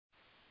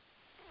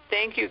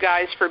Thank you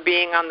guys for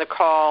being on the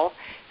call.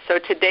 So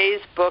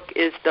today's book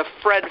is The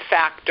Fred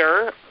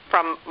Factor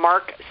from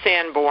Mark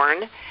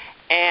Sanborn.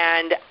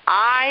 And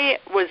I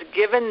was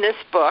given this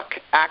book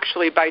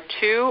actually by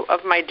two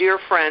of my dear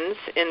friends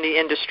in the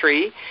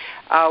industry,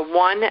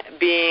 one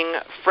being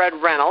Fred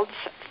Reynolds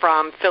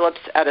from Phillips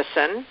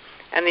Edison,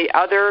 and the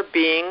other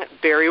being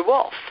Barry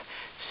Wolf.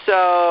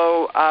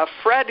 So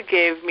Fred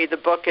gave me the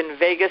book in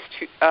Vegas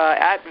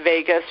at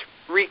Vegas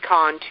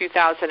Recon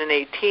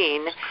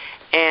 2018,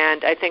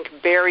 and I think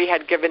Barry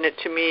had given it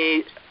to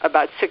me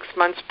about 6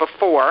 months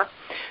before.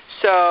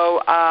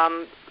 So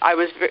I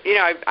was,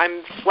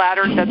 I'm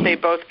flattered that they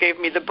both gave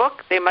me the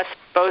book. They must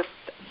both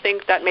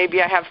think that maybe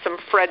I have some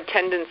Fred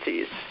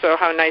tendencies. So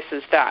how nice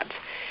is that?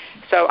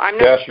 So I'm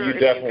not sure. You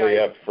definitely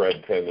have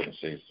Fred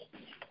tendencies.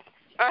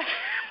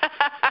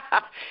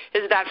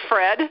 Is that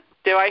Fred?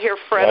 Do I hear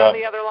Fred on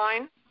the other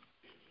line?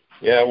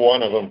 Yeah,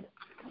 one of them.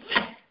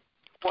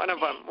 One of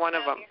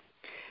them.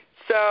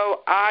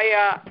 So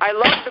I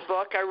love the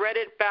book. I read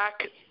it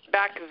back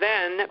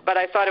then, but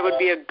I thought it would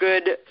be a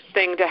good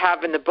thing to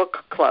have in the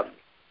book club.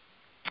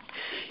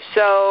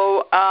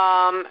 So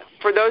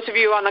for those of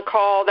you on the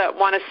call that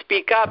want to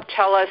speak up,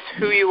 tell us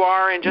who you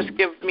are and just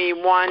give me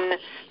one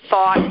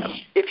thought.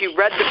 If you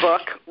read the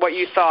book, what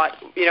you thought,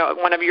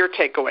 one of your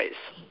takeaways.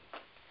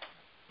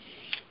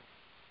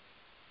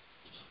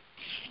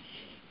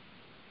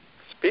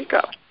 Speak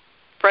up.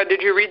 Fred,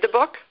 did you read the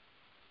book?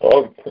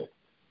 Oh, a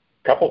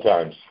couple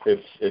times.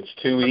 It's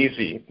too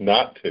easy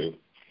not to.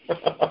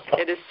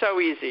 It is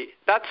so easy.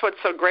 That's what's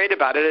so great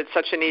about it. It's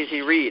such an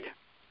easy read.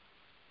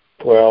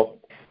 Well,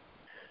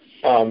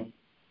 I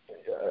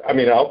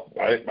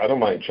don't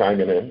mind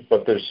chiming in,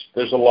 but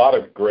there's a lot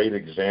of great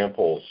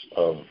examples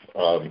of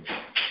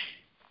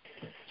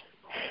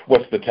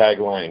what's the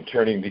tagline?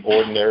 Turning the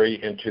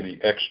ordinary into the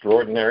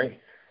extraordinary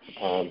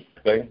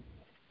thing.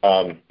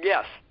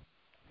 Yes.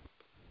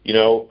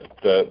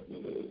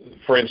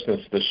 For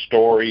instance, the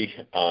story,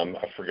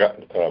 I forgot,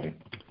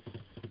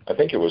 I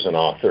think it was an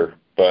author,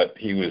 but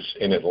he was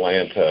in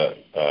Atlanta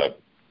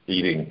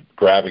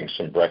grabbing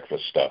some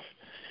breakfast stuff.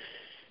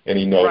 And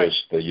he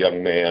noticed the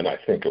young man, I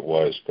think it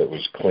was, that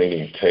was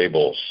cleaning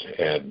tables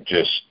and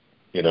just,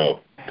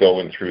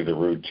 going through the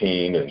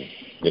routine and,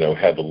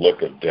 had the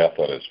look of death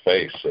on his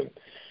face. And,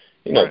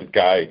 the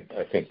guy,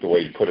 I think the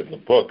way he put it in the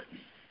book,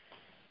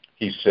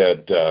 he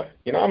said,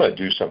 I'm going to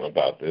do something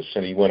about this.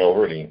 And he went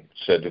over and he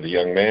said to the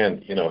young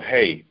man,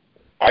 hey,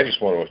 I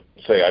just want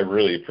to say I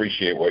really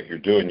appreciate what you're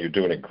doing. You're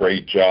doing a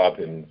great job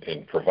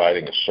in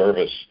providing a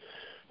service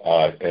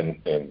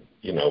and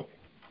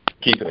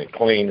keeping it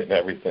clean and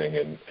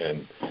everything.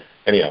 And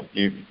anyhow,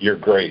 you're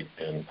great,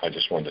 and I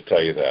just wanted to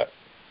tell you that.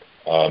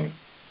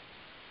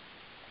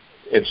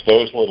 It's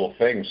those little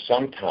things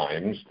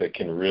sometimes that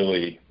can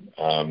really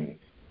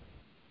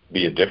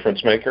be a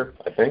difference maker,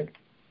 I think,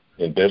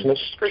 in business,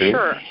 for too.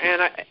 sure.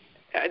 And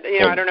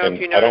I don't know if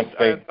you noticed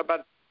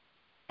about.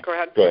 Go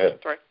ahead. Go ahead.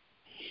 Sorry.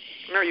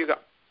 No, you go.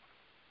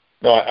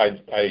 No,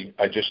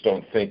 I just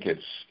don't think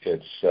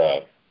it's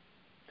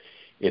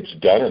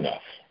done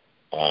enough.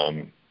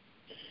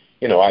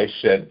 I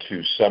said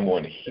to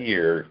someone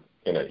here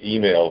in an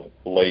email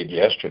late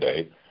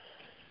yesterday,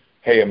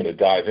 hey, I'm going to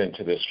dive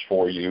into this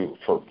for you,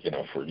 for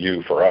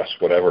us,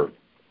 whatever.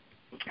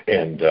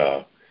 And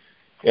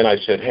I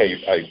said,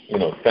 hey,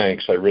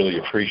 thanks. I really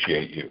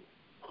appreciate you.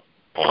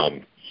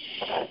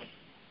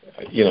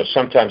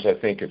 Sometimes I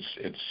think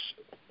it's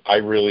I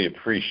really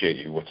appreciate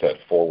you. What's that?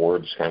 4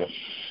 words, kind of,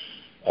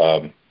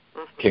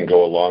 can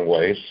go a long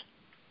ways.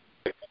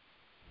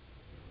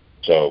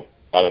 So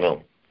I don't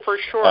know. For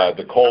sure.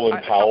 The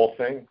Colin Powell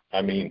thing.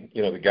 I mean,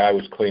 the guy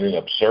was cleaning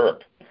up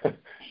syrup.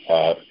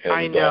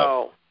 I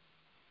know.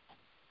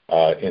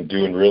 And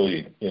doing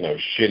really,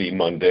 shitty,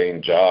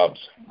 mundane jobs.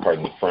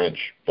 Pardon the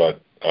French,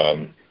 but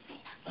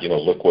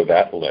look where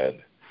that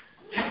led.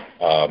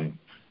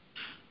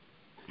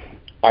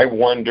 I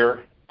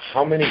wonder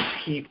how many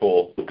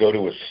people go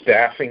to a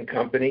staffing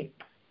company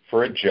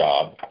for a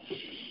job,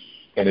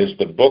 and as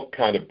the book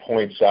kind of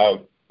points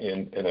out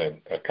in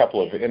a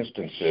couple of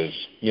instances,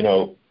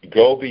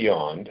 go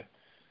beyond,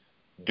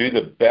 do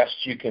the best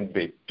you can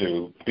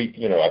do.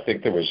 I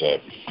think there was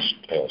a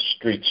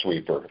street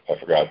sweeper. I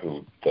forgot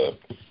who said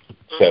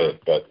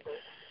it, but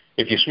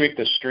if you sweep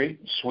the street,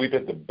 sweep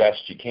it the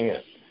best you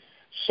can.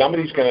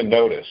 Somebody's going to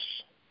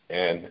notice,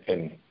 and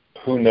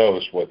who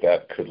knows what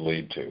that could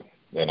lead to.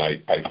 And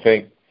I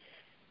think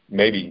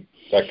maybe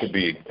that could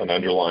be an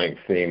underlying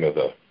theme of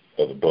the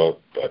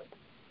book, but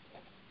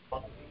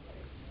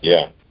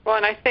yeah. Well,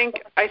 and I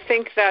think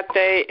that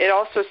it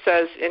also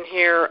says in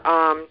here,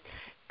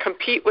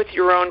 compete with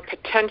your own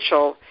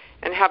potential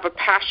and have a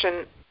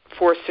passion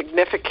for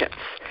significance.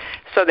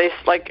 So they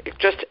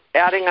just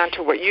adding on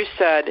to what you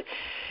said,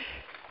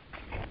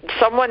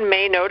 someone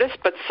may notice,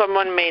 but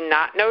someone may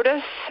not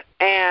notice,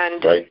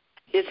 and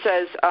it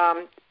says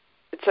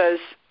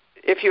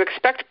if you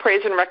expect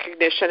praise and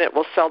recognition, it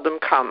will seldom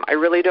come. I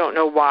really don't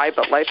know why,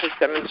 but life has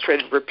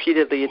demonstrated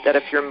repeatedly that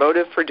if your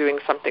motive for doing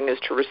something is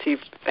to receive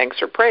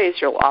thanks or praise,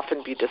 you'll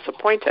often be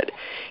disappointed.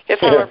 If,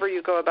 however,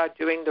 you go about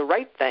doing the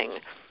right thing,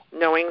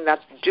 knowing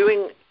that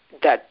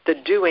the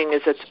doing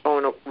is its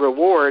own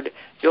reward,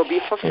 you'll be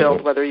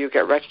fulfilled whether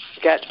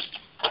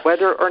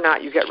or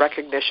not you get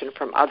recognition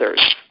from others.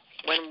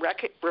 When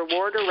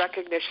reward or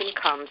recognition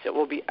comes, it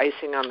will be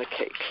icing on the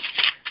cake.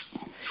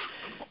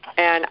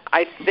 And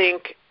I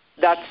think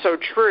that's so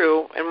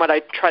true, and what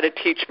I try to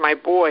teach my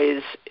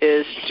boys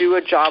is do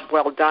a job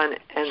well done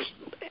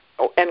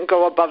and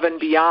go above and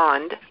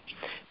beyond,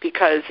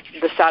 because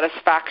the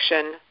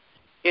satisfaction,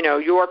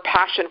 your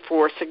passion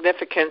for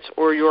significance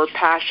or your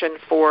passion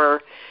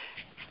for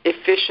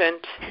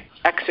efficient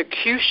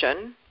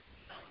execution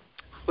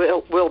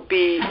will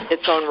be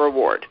its own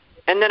reward.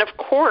 And then, of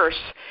course,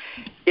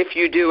 if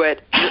you do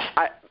it,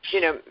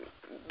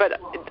 but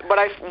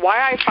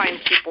why I find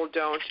people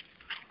don't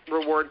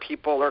reward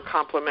people or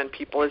compliment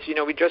people is,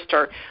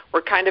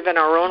 we're kind of in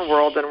our own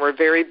world, and we're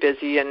very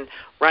busy and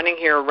running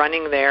here,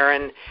 running there,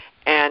 and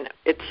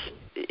it's,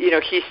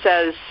 he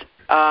says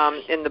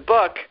in the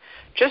book,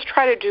 just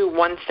try to do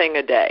one thing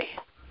a day.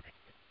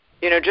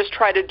 Just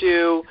try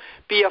to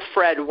be a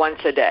Fred once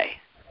a day,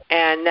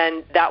 and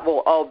then that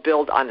will all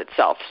build on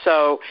itself.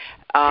 So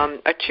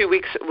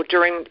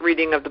during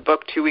reading of the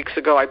book 2 weeks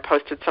ago, I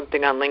posted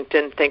something on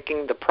LinkedIn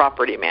thanking the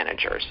property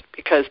managers,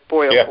 because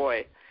boy, oh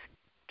boy,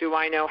 do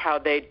I know how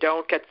they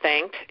don't get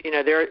thanked.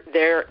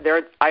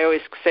 They're I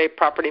always say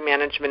property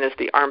management is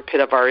the armpit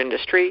of our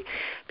industry,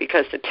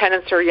 because the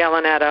tenants are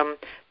yelling at them,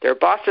 their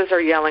bosses are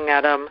yelling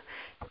at them.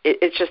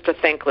 It's just a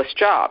thankless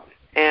job.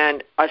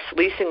 And us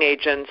leasing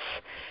agents,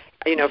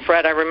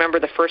 Fred, I remember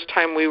the first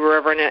time we were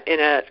ever in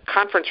a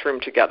conference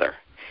room together,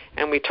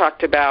 and we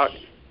talked about,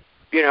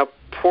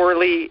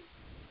 poorly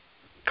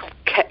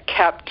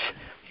kept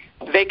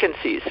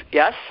vacancies,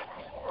 yes?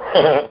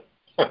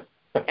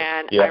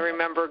 And I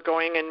remember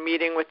going and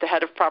meeting with the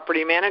head of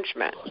property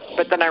management.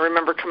 But then I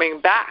remember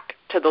coming back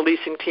to the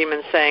leasing team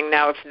and saying,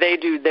 now, if they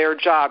do their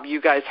job,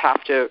 you guys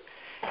have to,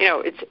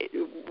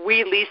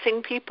 we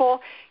leasing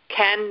people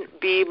can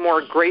be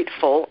more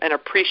grateful and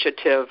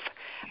appreciative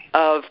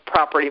of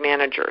property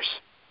managers.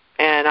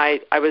 And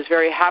I was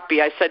very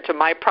happy. I said to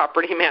my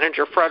property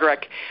manager,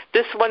 Frederick,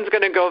 this one's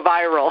going to go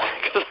viral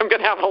because I'm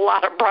going to have a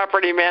lot of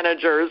property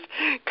managers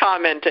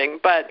commenting.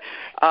 But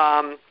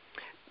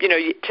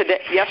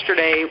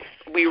yesterday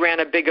we ran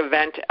a big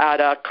event at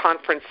a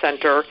conference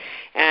center,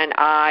 and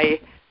I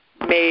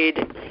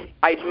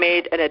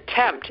made an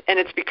attempt, and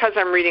it's because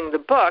I'm reading the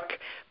book,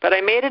 but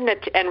I made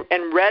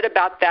and read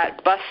about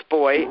that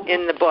busboy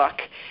in the book,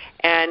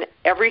 and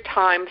every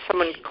time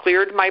someone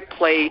cleared my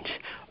plate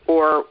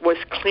or was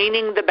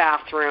cleaning the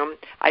bathroom,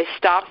 I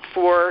stopped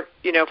for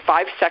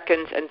 5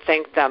 seconds and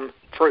thanked them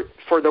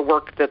for the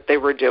work that they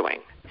were doing.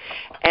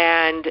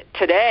 And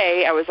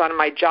today I was on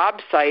my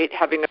job site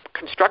having a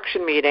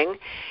construction meeting,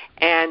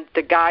 and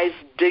the guy's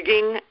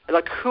digging,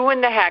 like, who in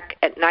the heck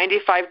at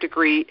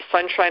 95-degree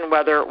sunshine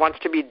weather wants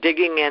to be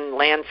digging in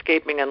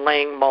landscaping and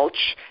laying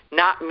mulch?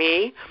 Not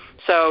me.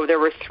 So there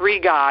were 3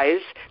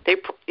 guys. They,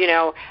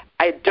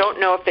 I don't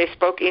know if they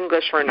spoke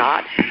English or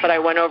not, but I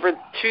went over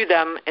to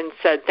them and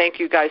said, thank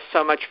you guys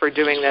so much for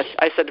doing this.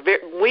 I said,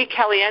 muy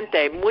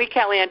caliente.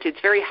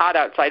 It's very hot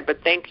outside,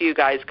 but thank you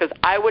guys, because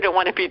I wouldn't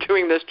want to be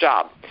doing this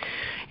job.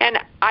 And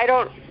I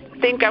don't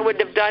think I would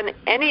have done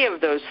any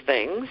of those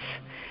things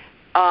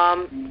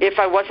if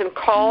I wasn't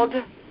called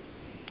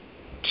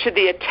to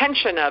the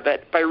attention of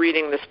it by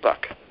reading this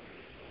book.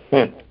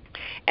 And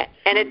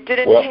it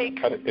didn't take...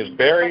 Is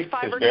Barry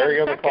on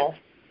the call?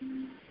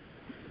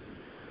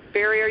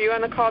 Barry, are you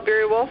on the call,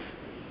 Barry Wolf?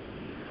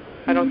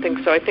 I don't think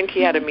so. I think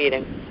he had a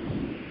meeting.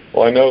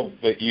 Well, I know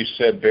that you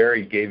said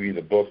Barry gave you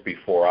the book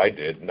before I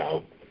did.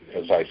 Now,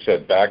 as I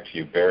said back to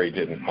you, Barry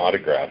didn't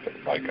autograph it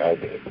like I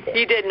did. But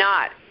he did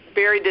not.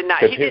 Barry did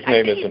not.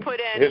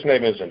 His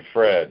name isn't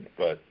Fred,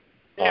 but...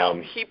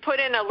 No, he put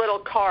in a little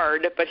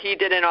card, but he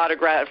didn't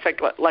autograph it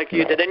like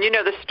you did. And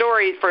the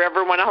story for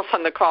everyone else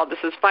on the call, this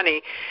is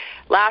funny.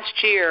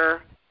 Last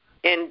year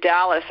in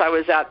Dallas, I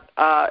was at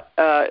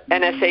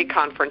NSA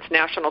conference,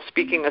 National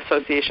Speaking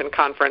Association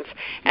conference,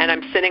 and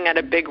I'm sitting at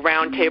a big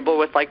round table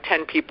with like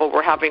 10 people.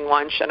 We're having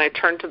lunch, and I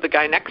turned to the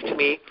guy next to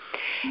me.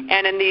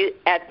 And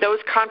at those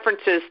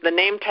conferences, the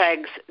name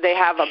tags, they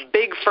have a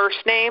big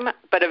first name,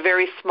 but a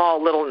very small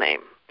little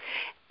name.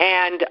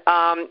 And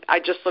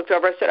I just looked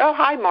over. I said, oh,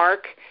 hi,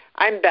 Mark.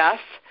 I'm Beth.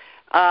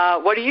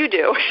 What do you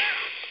do?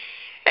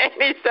 And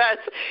he says,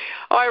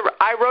 oh,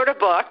 I wrote a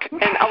book.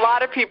 And a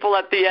lot of people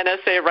at the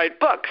NSA write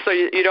books, so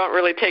you don't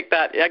really take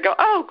that. I go,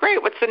 oh,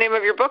 great. What's the name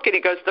of your book? And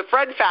he goes, The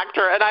Fred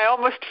Factor. And I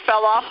almost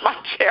fell off my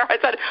chair. I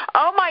said,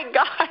 oh, my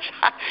gosh.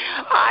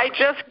 I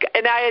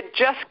had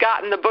just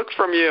gotten the book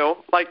from you.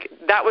 Like,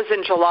 that was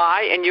in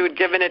July, and you had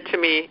given it to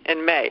me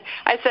in May.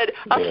 I said,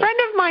 a friend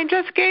of mine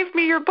just gave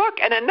me your book,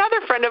 and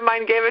another friend of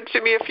mine gave it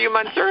to me a few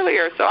months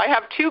earlier, so I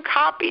have 2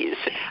 copies.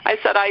 I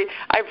said,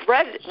 I've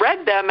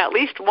read them at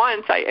least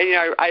once.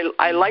 I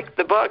I liked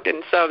the book,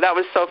 and so that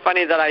was so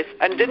funny that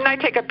and didn't I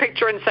take a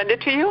picture and send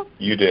it to you?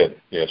 You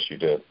did. Yes, you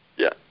did.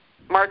 Yeah.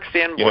 Mark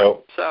Sanborn. You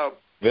know, so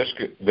this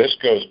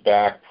goes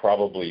back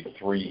probably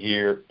 3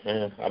 years.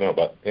 I don't know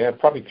about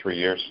probably 3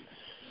 years.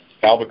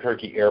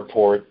 Albuquerque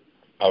Airport.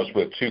 I was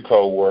with 2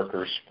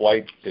 co-workers.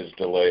 Flight is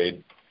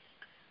delayed.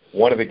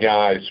 One of the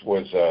guys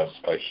was a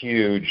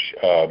huge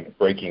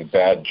Breaking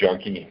Bad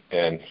junkie,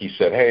 and he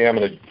said, "Hey, I'm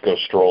going to go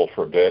stroll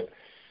for a bit."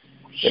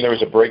 And there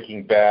was a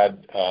Breaking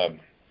Bad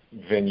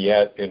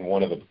vignette in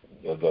one of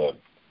the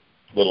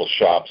little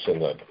shops in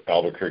the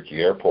Albuquerque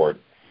Airport.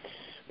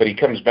 But he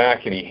comes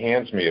back and he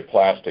hands me a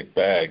plastic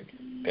bag,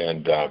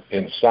 and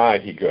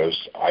inside he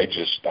goes, I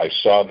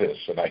saw this,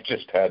 and I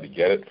just had to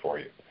get it for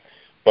you.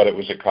 But it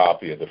was a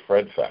copy of The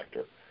Fred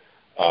Factor.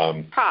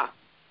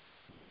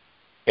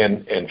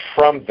 And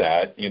from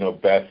that, you know,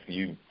 Beth,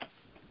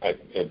 I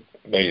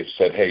may have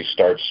said, hey,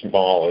 start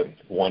small and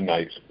one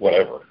night,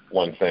 whatever,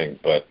 one thing.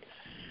 But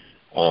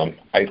I'm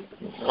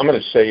going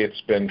to say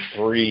it's been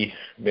 3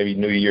 maybe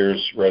New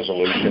Year's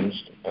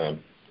resolutions.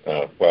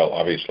 Well,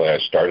 obviously I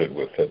started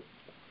with it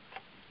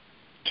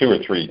 2 or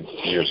 3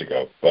 years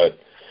ago, but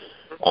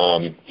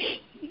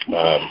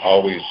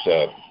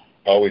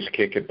always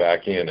kick it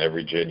back in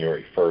every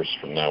January 1st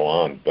from now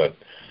on. But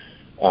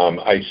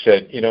I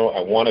said, you know,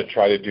 I want to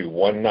try to do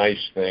one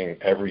nice thing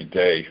every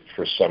day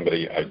for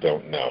somebody I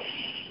don't know.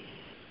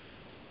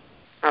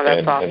 Oh,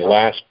 that's awesome. And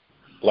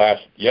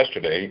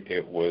yesterday,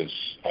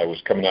 I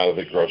was coming out of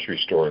the grocery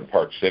store in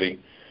Park City.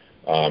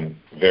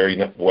 Very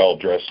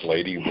well-dressed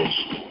lady was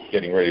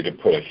getting ready to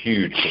put a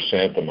huge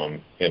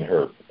chrysanthemum in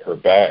her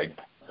bag,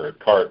 her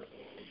cart,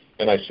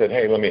 and I said,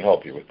 "Hey, let me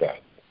help you with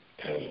that."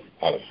 And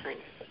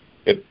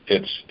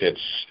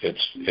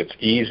it's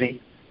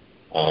easy.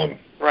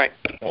 Right.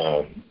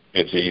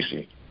 It's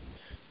easy.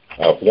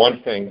 One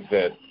thing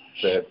that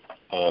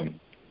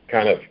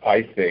kind of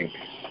I think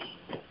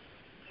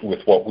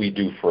with what we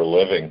do for a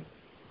living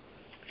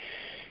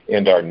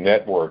and our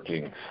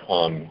networking,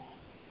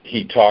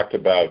 he talked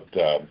about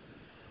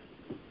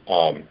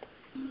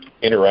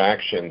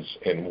interactions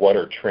and what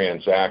are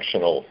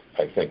transactional,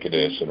 I think it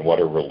is, and what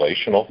are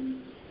relational.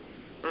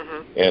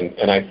 Mm-hmm.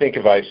 And I think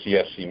of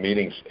ICSC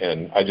meetings,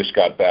 and I just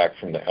got back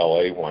from the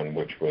LA one,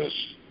 which was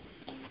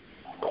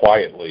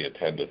quietly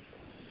attended.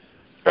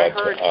 But, I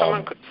heard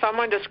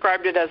someone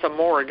described it as a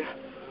morgue.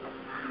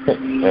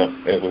 Yeah,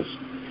 it was.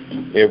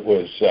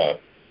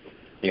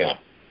 Yeah.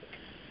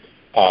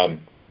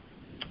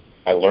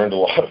 I learned a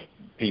lot of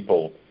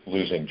people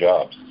losing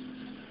jobs.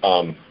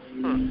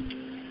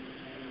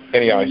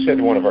 Anyhow, I said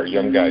to one of our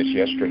young guys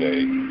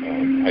yesterday,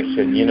 I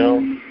said, you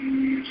know,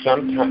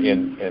 sometimes,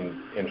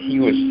 and he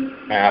was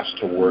asked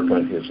to work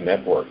on his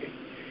networking.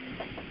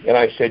 And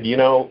I said, you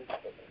know,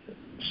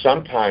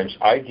 sometimes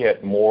I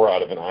get more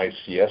out of an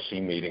ICSC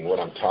meeting when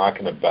I'm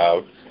talking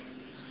about,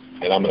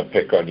 and I'm going to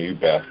pick on you,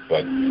 Beth,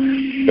 but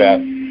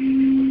Beth,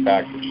 the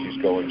fact that she's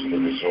going to the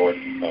resort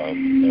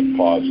at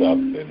Paws Up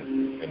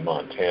in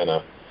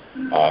Montana,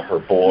 her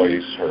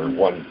boys, her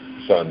one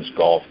son's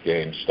golf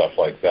game, stuff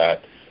like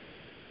that.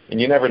 And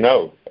you never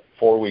know,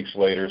 4 weeks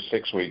later,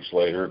 6 weeks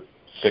later,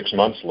 6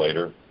 months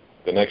later,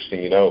 the next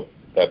thing you know,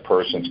 that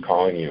person's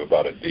calling you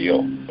about a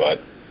deal.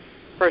 But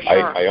for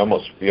sure. I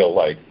almost feel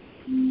like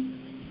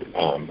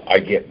I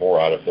get more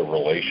out of the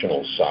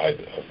relational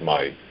side of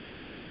my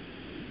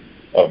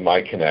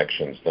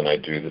connections than I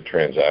do the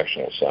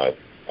transactional side.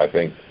 I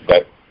think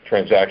that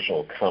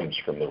transactional comes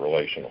from the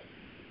relational.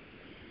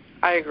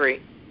 I agree.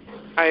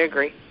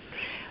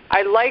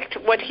 I liked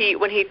when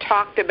he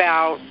talked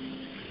about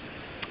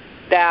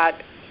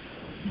that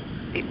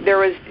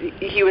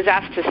he was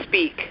asked to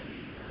speak,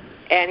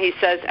 and he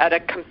says at a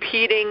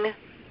competing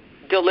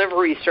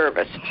delivery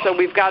service. So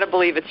we've got to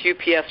believe it's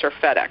UPS or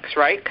FedEx,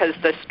 right? Because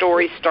the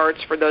story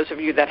starts, for those of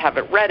you that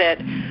haven't read it,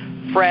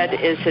 Fred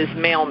is his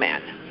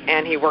mailman,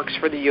 and he works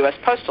for the U.S.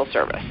 Postal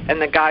Service.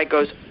 And the guy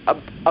goes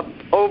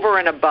over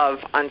and above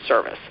on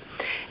service.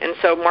 And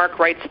so Mark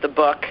writes the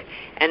book,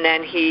 and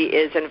then he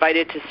is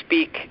invited to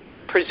speak,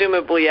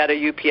 presumably at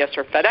a UPS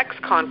or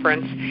FedEx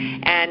conference,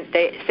 and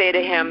they say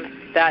to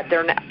him that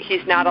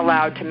he's not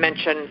allowed to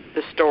mention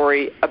the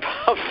story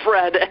about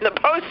Fred and the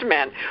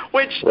postman,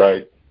 which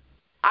right.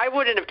 I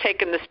wouldn't have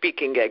taken the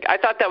speaking gig. I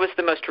thought that was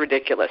the most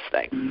ridiculous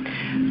thing.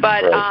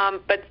 But right.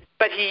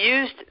 But he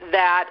used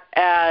that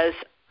as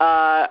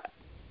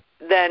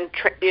then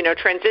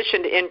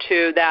transitioned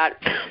into that.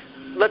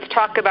 Let's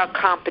talk about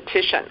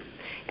competition.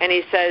 And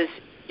he says,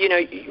 you know,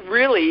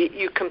 really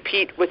you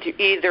compete with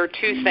either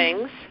two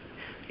things: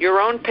 your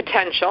own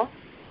potential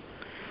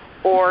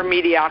or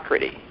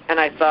mediocrity. And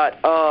I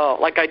thought,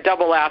 like I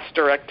double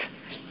asterisked,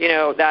 you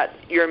know, that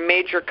your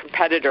major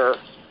competitor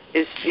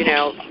is, you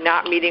know,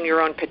 not meeting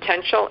your own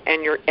potential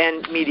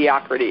and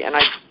mediocrity. And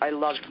I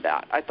loved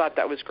that. I thought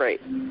that was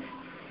great.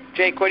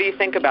 Jake, what do you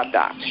think about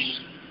that?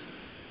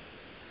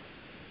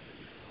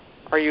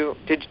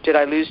 Did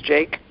I lose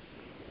Jake?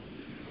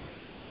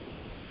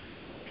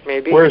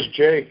 Maybe. Where's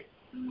Jake?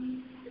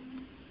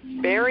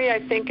 Barry, I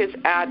think, is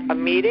at a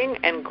meeting,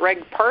 and Greg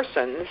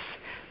Parsons,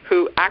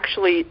 who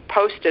actually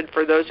posted,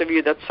 for those of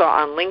you that saw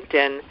on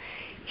LinkedIn,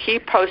 he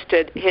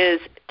posted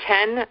his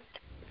 10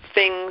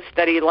 things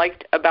that he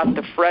liked about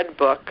the Fred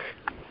book,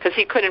 because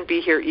he couldn't be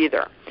here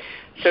either.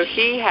 So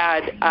he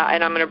had,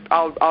 and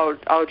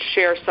I'll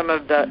share some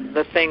of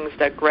the things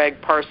that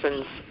Greg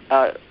Parsons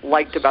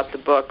liked about the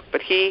book.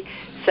 But he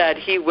said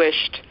he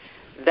wished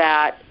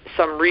that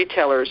some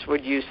retailers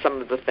would use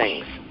some of the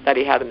things that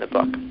he had in the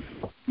book.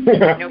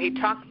 He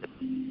talked.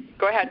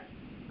 Go ahead.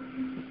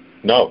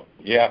 No.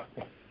 Yeah.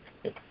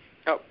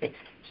 Oh,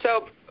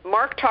 so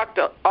Mark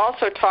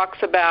also talks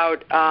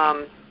about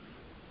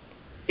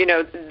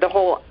the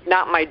whole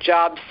 "not my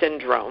job"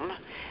 syndrome,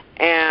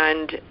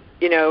 and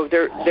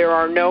there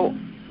are no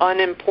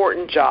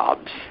unimportant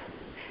jobs,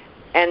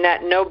 and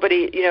that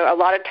nobody, a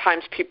lot of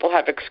times people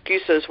have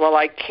excuses. Well,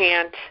 I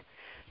can't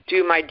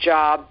do my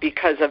job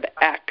because of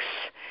X,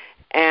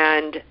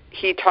 and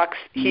he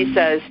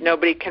says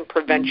nobody can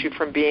prevent you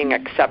from being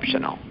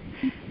exceptional.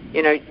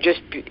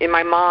 Just in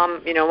my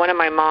mom, one of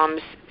my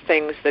mom's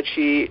things that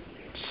she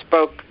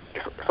spoke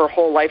her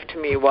whole life to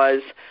me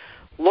was,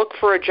 look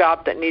for a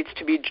job that needs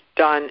to be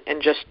done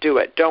and just do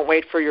it. Don't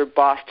wait for your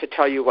boss to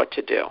tell you what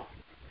to do.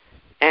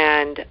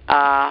 And,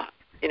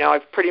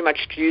 I've pretty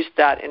much used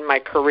that in my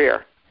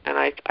career, and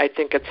I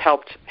think it's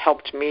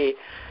helped me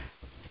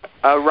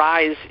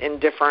rise in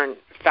different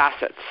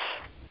facets.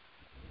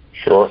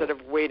 Sure. Instead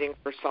of waiting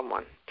for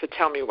someone to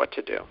tell me what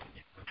to do.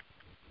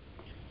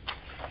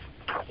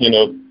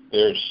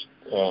 There's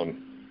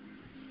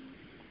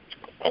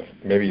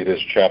maybe it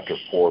is chapter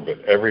 4, but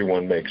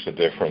everyone makes a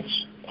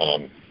difference.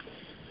 I'm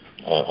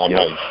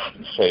not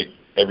say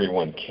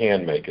everyone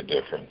can make a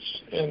difference,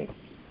 and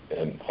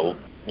a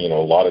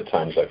lot of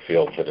times I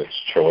feel that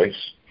it's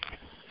choice,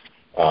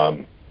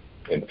 and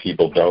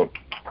people don't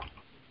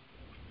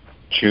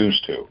choose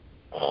to.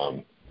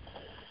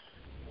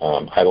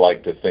 I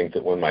like to think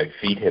that when my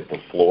feet hit the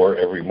floor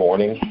every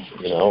morning,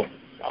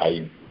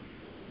 I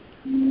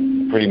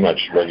pretty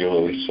much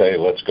regularly say,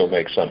 let's go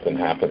make something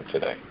happen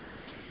today.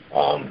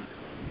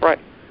 Right.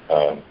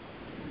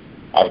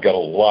 I've got a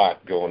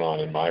lot going on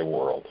in my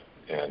world,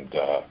 and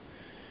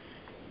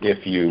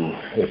if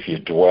you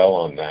dwell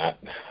on that,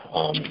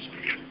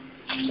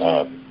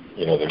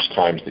 there's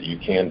times that you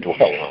can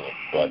dwell on it,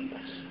 but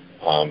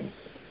I'm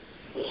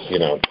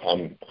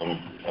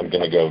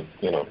going to go,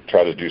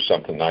 try to do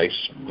something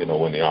nice,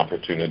 when the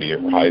opportunity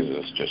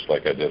arises, just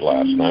like I did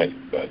last night.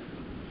 But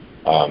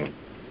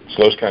it's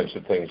those kinds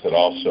of things that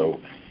also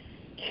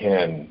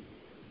can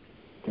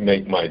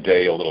make my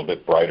day a little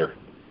bit brighter.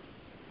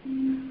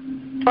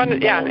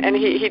 Fun, yeah, and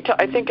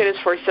I think it is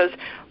where he says,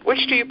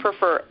 which do you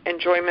prefer,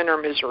 enjoyment or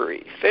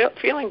misery?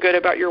 Feeling good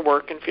about your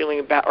work and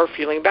feeling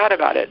bad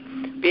about it.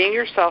 Being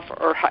yourself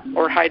or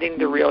hiding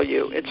the real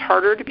you. It's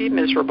harder to be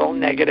miserable,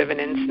 negative,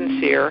 and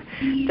insincere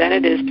than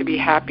it is to be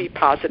happy,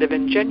 positive,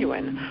 and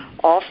genuine.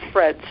 All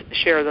Freds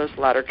share those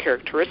latter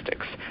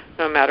characteristics,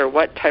 no matter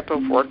what type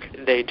of work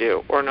they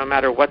do or no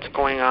matter what's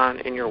going on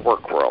in your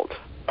work world.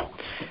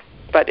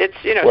 But it's,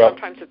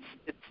 sometimes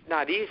it's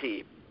not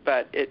easy,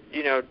 but they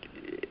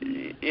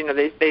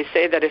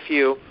say that if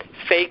you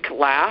fake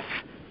laugh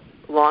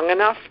long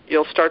enough,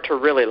 you'll start to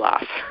really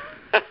laugh.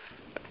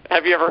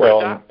 Have you ever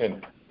heard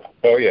that?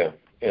 Oh yeah,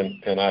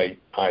 and I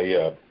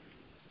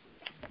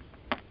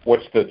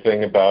what's the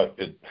thing about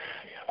it?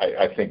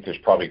 I think there's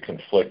probably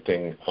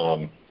conflicting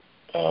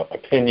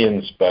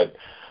opinions, but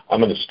I'm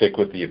going to stick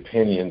with the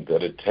opinion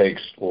that it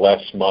takes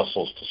less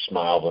muscles to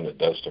smile than it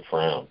does to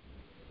frown.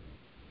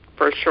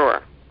 For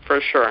sure.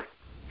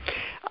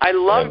 I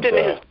loved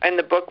in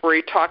the book where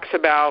he talks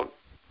about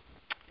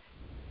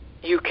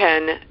you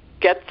can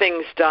get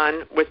things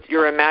done with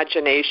your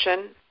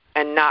imagination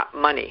and not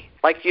money.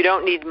 Like you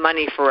don't need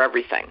money for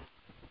everything,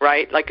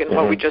 right? Like in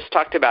what we just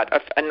talked about,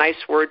 a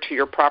nice word to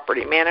your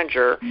property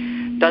manager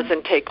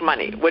doesn't take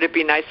money. Would it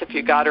be nice if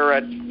you got her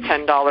a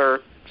 $10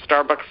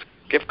 Starbucks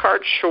gift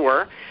card?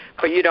 Sure,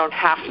 but you don't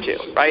have to,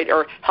 right?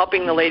 Or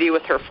helping the lady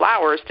with her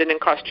flowers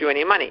didn't cost you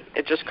any money.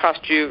 It just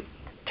cost you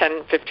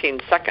 10, 15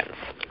 seconds.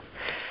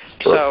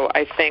 Sure. So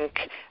I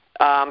think,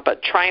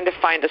 but trying to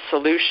find a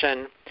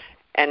solution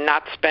and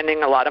not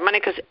spending a lot of money,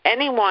 because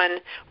anyone,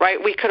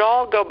 right, we could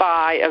all go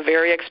buy a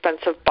very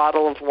expensive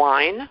bottle of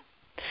wine,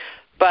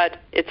 but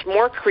it's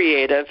more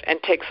creative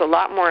and takes a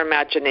lot more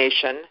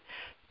imagination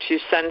to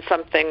send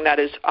something that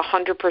is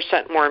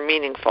 100% more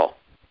meaningful,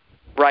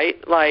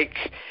 right? Like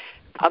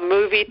a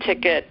movie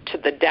ticket to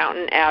the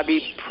Downton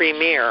Abbey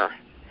premiere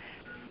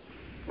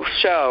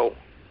show,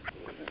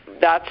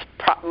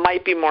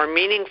 might be more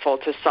meaningful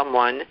to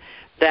someone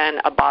than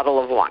a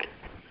bottle of wine.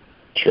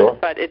 Sure.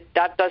 But it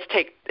does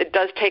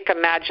take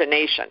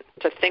imagination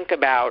to think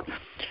about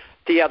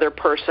the other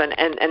person,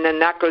 and then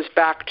that goes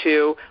back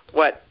to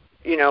what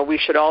we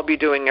should all be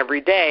doing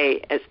every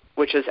day,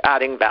 which is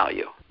adding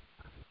value.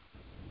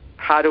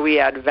 How do we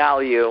add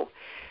value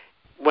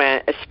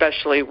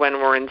especially when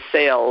we're in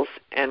sales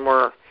and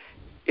we're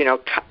do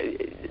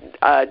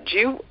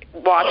you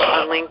watch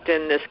on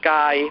LinkedIn this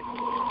guy?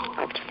 I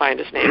have to find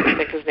his name. I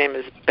think his name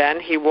is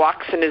Ben. He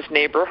walks in his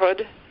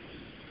neighborhood.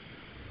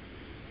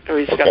 Oh,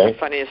 he's got the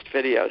funniest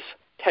videos.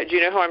 Do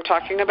you know who I'm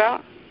talking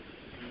about?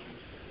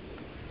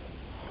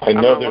 I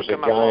know there's a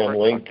guy on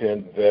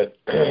LinkedIn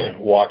that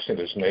walks in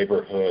his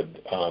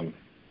neighborhood. I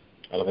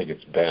don't think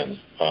it's Ben.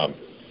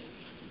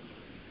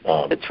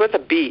 It's with a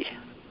B.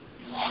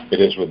 It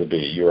is with a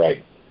B. You're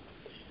right.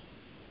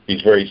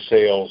 He's very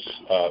sales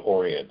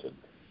oriented.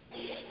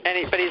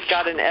 But he's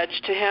got an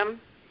edge to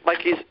him. Like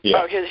here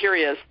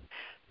he is.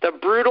 The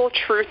Brutal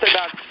Truth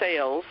About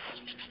Sales.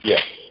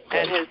 Yes.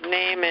 And his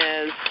name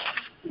is,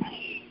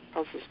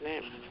 what's his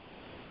name?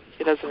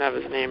 He doesn't have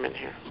his name in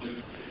here,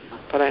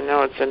 but I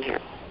know it's in here.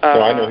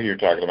 No, I know who you're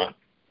talking about.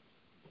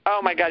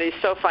 Oh my God, he's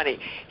so funny.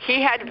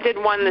 He did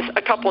one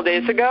a couple of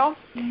days ago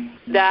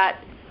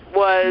that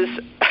was,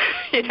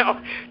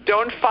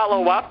 don't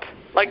follow up.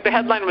 Like the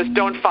headline was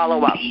 "Don't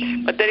follow up,"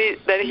 but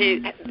then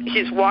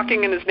he's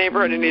walking in his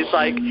neighborhood and he's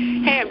like,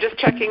 "Hey, I'm just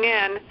checking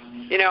in.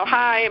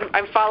 Hi,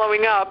 I'm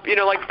following up.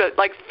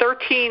 Like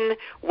 13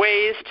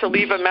 ways to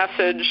leave a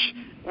message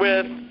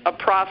with a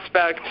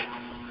prospect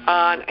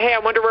on, hey, I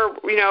wonder where,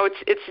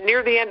 it's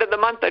near the end of the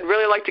month. I'd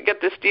really like to get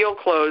this deal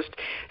closed.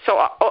 So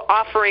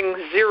offering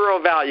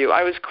zero value.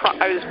 I was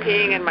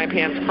peeing in my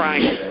pants,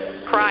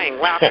 crying,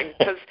 laughing,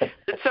 because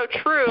it's so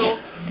true.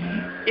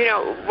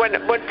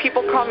 When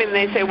people call me and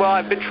they say, well,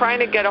 I've been trying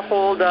to get a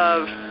hold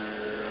of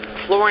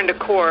Floor &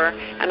 Decor,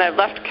 and I've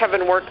left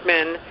Kevin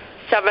Workman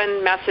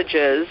 7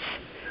 messages.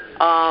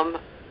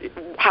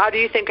 How do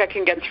you think I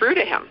can get through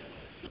to him?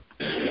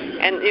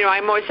 And,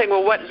 I'm always saying,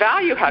 well, what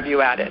value have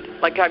you added?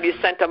 Like, have you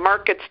sent a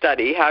market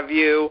study? Have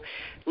you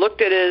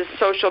looked at his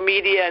social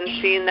media and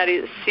seen that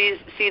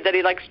see that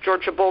he likes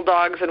Georgia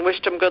Bulldogs and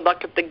wished him good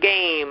luck at the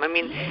game? I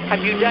mean, have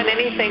you done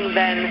anything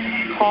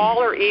then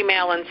call or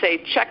email and say,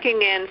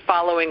 checking in,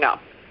 following up?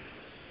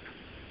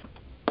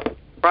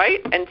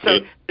 Right? And so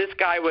this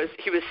guy was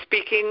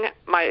speaking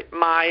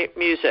my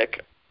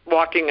music,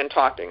 walking and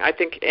talking. I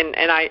think,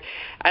 and I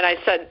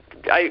said,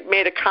 I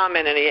made a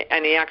comment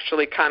and he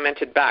actually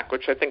commented back,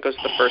 which I think was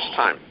the first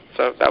time.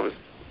 So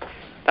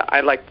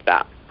I liked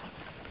that.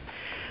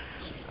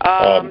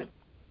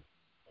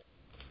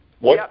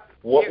 What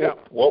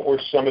were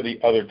some of the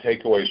other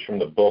takeaways from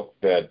the book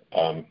that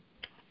I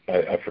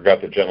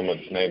forgot the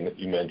gentleman's name that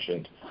you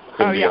mentioned?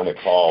 Couldn't be on the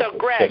call. So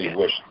Greg. Said he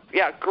wished.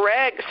 Yeah,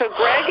 Greg. So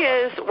Greg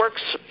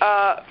works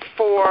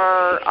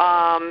for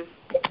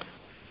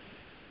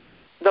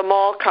the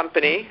mall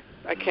company.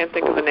 I can't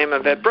think of the name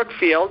of it.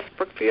 Brookfield,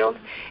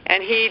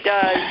 and he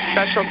does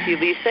specialty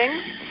leasing.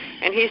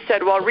 And he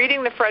said, while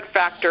reading The Fred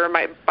Factor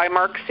by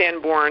Mark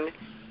Sanborn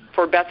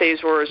for Beth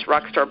Azor's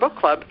Rockstar Book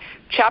Club,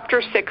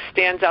 Chapter 6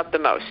 stands out the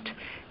most.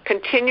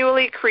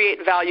 Continually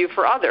create value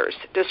for others.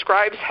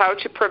 Describes how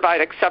to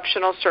provide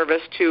exceptional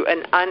service to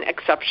an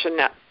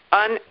unexceptional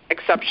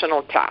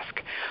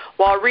task.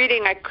 While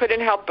reading, I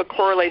couldn't help but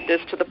correlate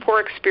this to the poor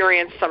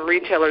experience some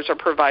retailers are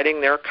providing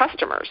their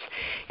customers.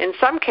 In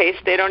some case,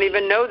 they don't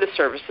even know the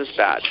service is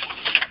bad.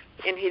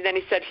 And then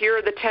he said, here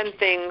are the 10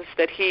 things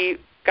that he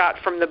got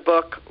from the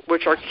book,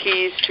 which are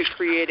keys to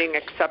creating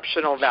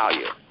exceptional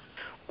value.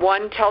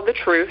 1, tell the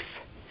truth.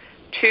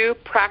 2,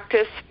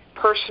 practice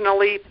personal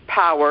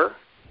power.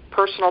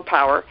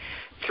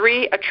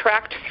 3,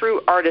 attract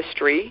through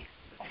artistry.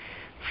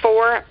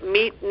 4,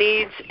 meet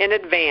needs in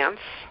advance.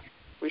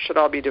 We should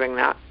all be doing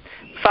that.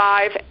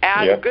 5,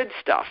 add good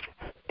stuff,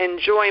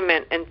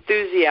 enjoyment,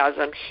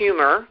 enthusiasm,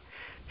 humor.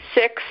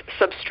 6,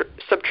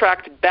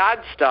 subtract bad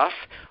stuff,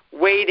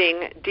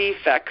 waiting,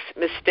 defects,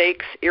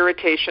 mistakes,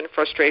 irritation,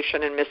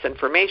 frustration, and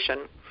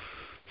misinformation.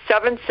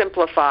 7,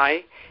 simplify.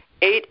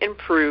 8,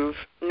 improve.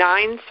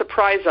 9,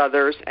 surprise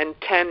others. And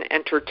 10,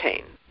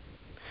 entertain.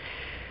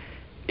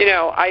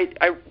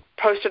 I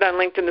posted on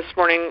LinkedIn this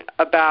morning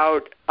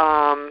about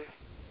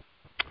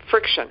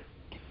friction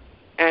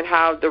and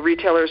how the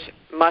retailers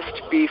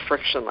must be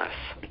frictionless.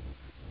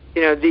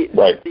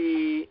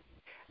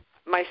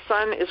 My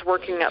son is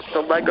working at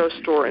the Lego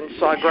store in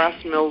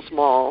Sawgrass Mills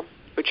Mall,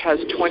 which has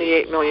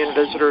 28 million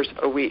visitors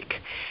a week.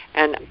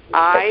 And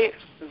I,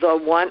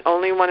 the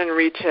only one in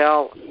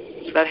retail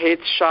that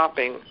hates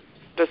shopping,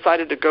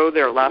 decided to go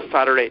there last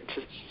Saturday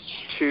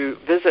to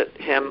visit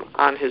him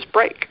on his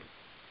break.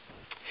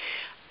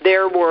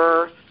 There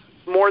were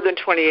more than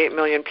 28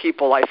 million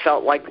people I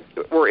felt like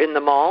were in the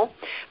mall.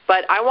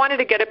 But I wanted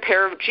to get a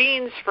pair of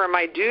jeans for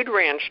my Dude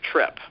Ranch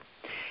trip.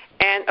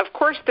 And, of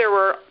course, there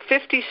were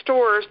 50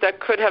 stores that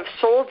could have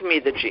sold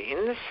me the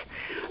jeans,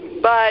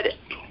 but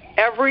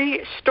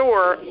every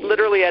store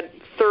literally had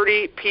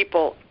 30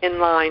 people in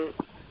line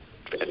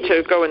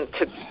to go in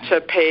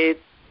to pay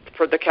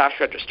for the cash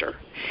register.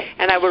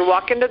 And I would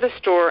walk into the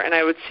store and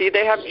I would see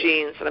they have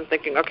jeans, and I'm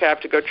thinking, okay, I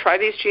have to go try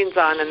these jeans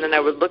on, and then I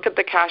would look at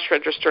the cash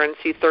register and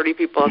see 30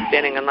 people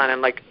standing in line.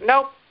 I'm like,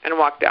 nope, and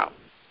walked out.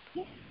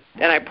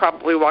 And I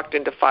probably walked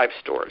into 5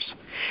 stores.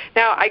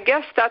 Now, I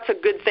guess that's a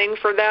good thing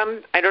for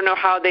them. I don't know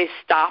how they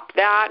stop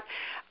that,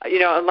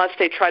 unless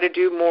they try to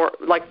do more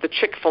like the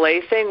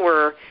Chick-fil-A thing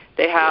where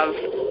they have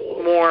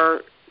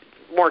more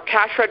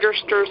cash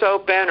registers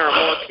open or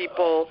more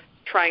people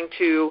trying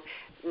to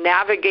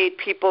navigate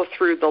people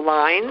through the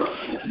lines,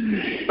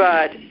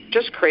 but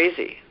just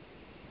crazy.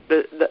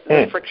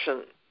 The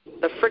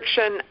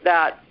friction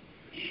that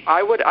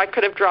I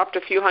could have dropped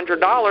a few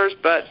 $100s,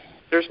 but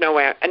there's no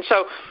way. And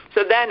so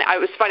then it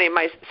was funny.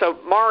 So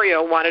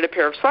Mario wanted a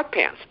pair of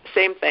sweatpants.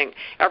 Same thing.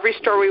 Every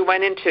store we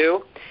went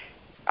into,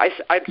 I'd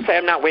say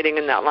I'm not waiting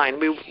in that line.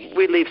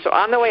 We leave. So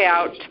on the way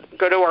out,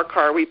 go to our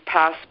car, we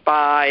pass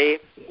by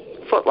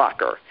Foot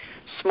Locker.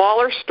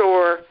 Smaller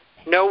store,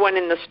 no one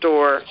in the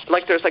store.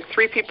 Like there's like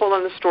 3 people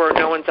in the store,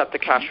 no one's at the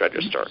cash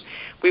register.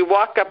 We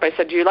walk up, I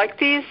said, do you like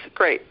these?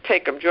 Great,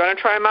 take them. Do you want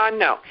to try them on?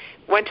 No.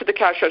 Went to the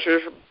cash register,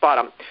 bought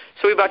them.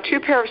 So we bought 2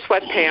 pair of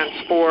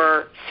sweatpants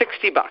for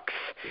 $60.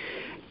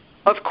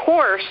 Of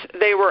course,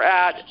 they were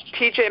at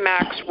TJ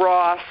Maxx,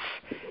 Ross,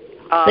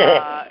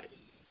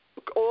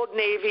 Old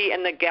Navy,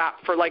 and the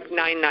Gap for like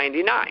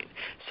 $9.99.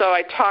 So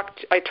I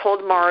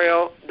told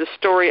Mario the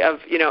story of,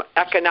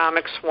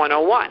 Economics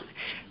 101.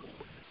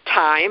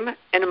 Time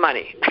and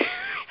money.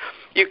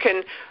 You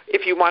can,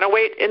 if you want to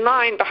wait in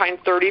line behind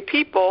 30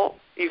 people,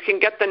 you can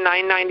get the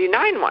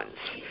 $9.99 ones.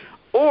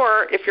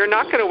 Or if you're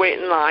not going to wait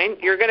in line,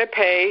 you're going to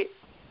pay,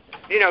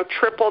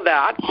 triple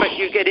that, but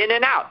you get in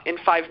and out in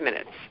 5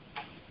 minutes.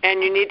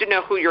 And you need to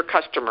know who your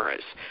customer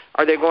is.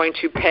 Are they going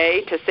to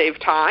pay to save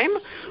time,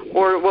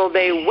 or will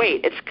they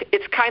wait?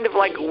 It's kind of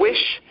like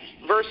Wish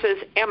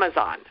versus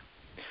Amazon.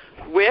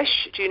 Wish,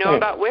 do you know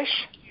about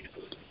Wish?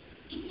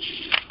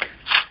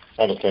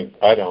 I don't.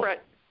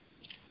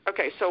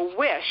 Okay, so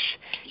Wish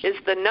is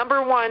the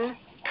number 1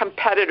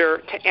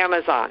 competitor to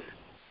Amazon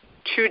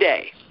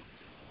today.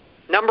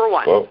 Number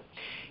 1. Whoa.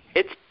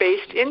 It's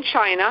based in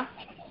China,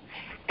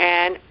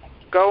 and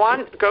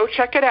go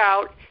check it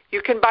out.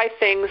 You can buy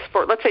things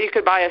for, let's say you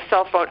could buy a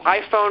cell phone,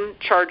 iPhone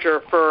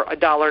charger for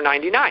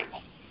 $1.99.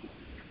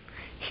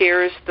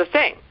 Here's the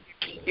thing.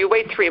 You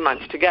wait 3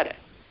 months to get it.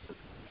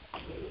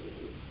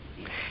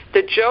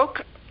 The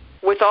joke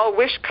with all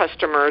Wish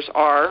customers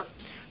are,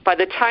 by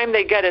the time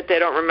they get it, they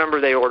don't remember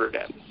they ordered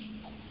it.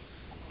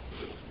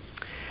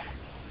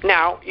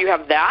 Now, you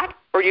have that,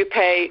 or you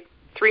pay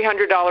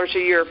 $300 a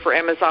year for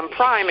Amazon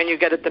Prime and you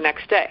get it the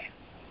next day.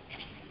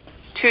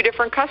 2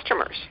 different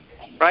customers,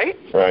 right?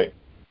 Right.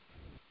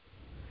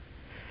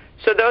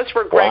 So those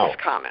were Greg's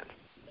comments.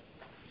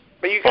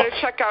 But you got to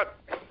check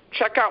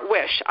out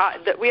Wish.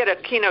 We had a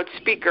keynote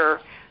speaker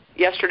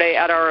yesterday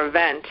at our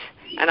event,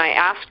 and I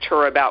asked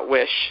her about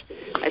Wish.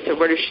 I said,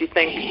 where does she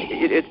think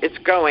it's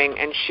going?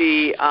 And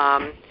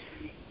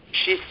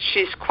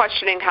she's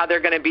questioning how they're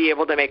going to be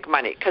able to make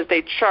money because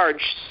they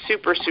charge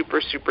super,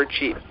 super, super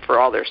cheap for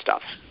all their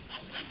stuff.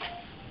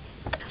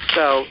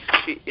 So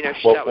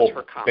that was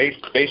her comment.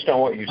 Based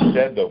on what you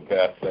said, though,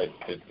 Beth,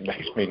 it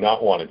makes me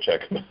not want to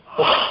check them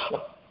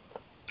out.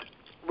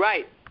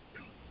 Right.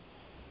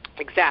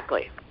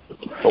 Exactly.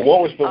 But what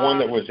was the one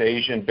that was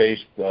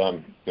Asian-based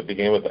that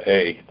began with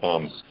A?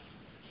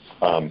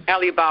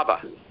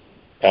 Alibaba.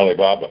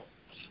 Alibaba.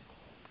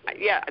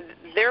 Yeah,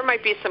 there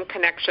might be some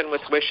connection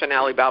with Wish and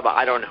Alibaba.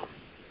 I don't know.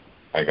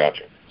 I got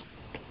you.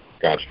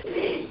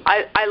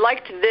 I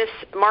liked this.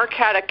 Mark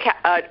had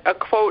a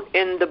quote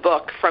in the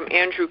book from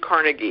Andrew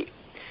Carnegie.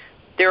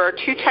 There are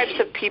 2 types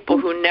of people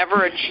who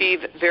never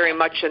achieve very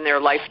much in their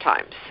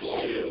lifetimes.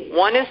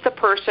 One is the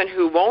person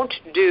who won't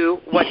do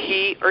what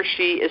he or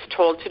she is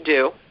told to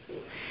do,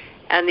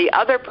 and the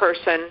other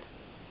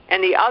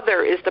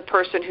is the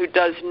person who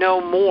does no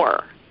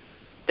more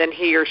than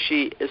he or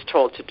she is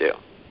told to do.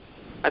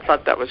 I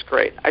thought that was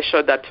great. I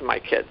showed that to my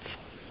kids.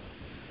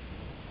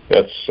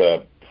 That's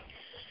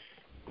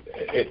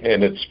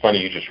and it's funny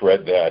you just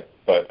read that,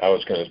 but I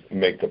was going to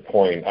make the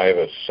point. I have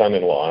a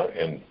son-in-law,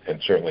 and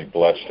certainly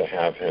blessed to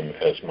have him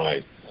as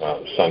my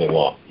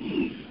son-in-law.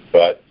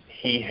 But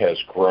he has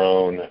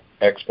grown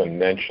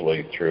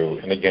exponentially through,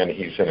 and again,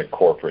 he's in a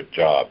corporate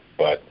job,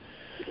 but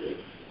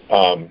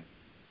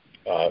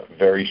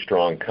very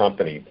strong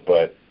company.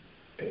 But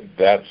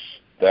that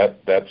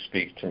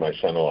speaks to my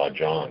son-in-law,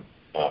 John,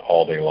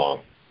 all day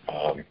long.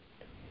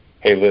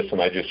 Hey, listen,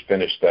 I just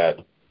finished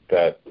that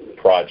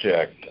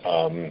project.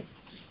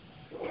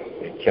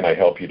 Can I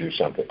help you do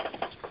something?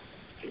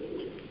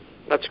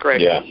 That's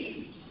great. Yeah.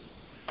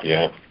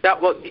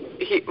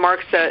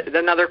 Mark said,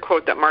 another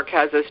quote that Mark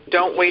has is,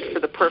 don't wait for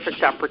the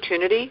perfect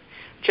opportunity.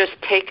 Just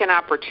take an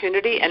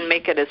opportunity and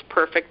make it as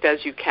perfect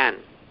as you can.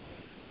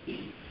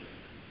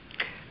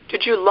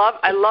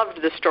 I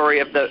loved the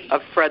story of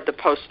Fred the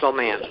Postal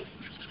Man.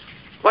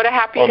 What a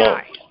happy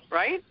guy,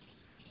 right?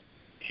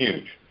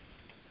 Huge.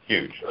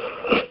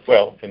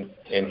 Well,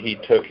 and he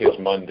took his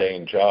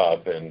mundane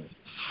job, and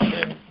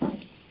I'm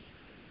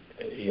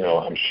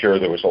sure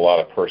there was a lot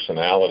of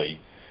personality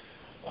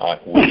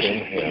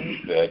within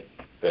him that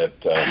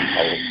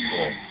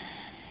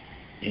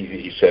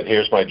he said,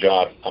 "Here's my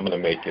job. I'm going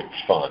to make it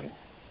fun,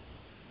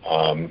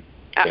 and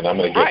I'm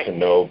going to get to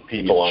know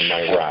people on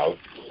my route."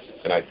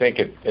 And I think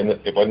it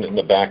wasn't in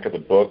the back of the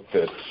book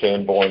that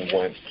Sanborn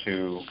went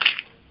to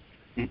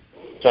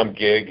some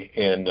gig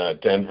in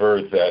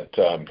Denver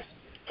that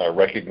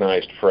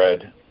recognized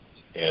Fred,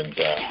 and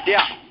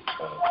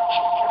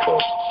so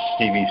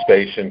TV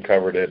station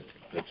covered it,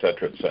 et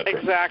cetera, et cetera.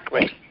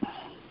 Exactly.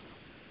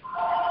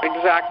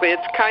 Exactly.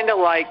 It's kind of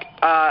like,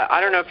 I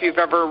don't know if you've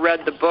ever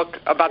read the book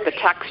about the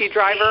taxi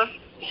driver.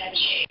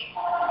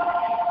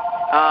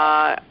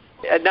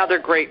 Another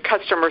great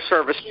customer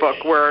service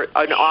book where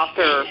an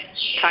author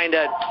kind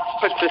of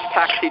puts this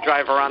taxi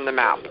driver on the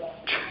map,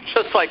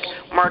 just like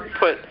Mark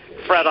put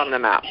Fred on the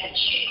map.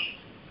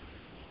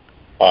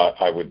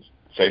 I would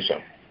say so.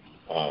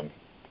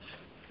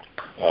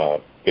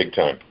 Big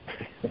time.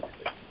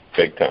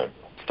 Big time.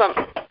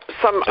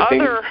 Some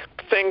other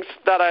things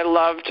that I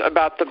loved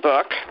about the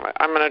book,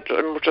 I'm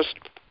just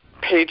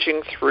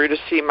paging through to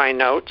see my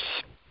notes.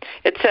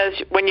 It says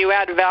when you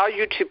add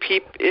value to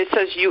people, it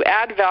says you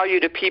add value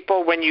to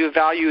people when you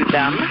value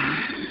them.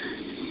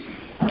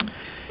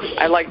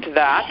 I liked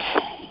that.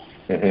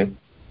 Mm-hmm.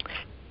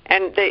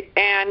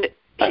 And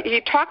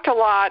he talked a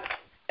lot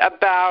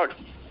about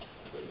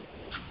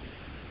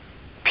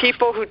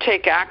people who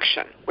take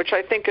action, which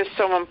I think is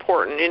so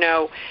important. You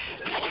know,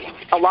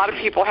 a lot of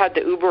people had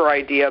the Uber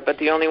idea, but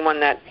the only one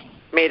that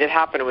made it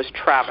happen was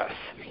Travis.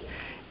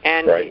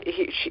 And right.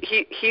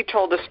 he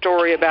told a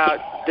story about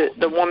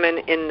the woman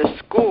in the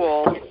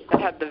school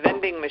that had the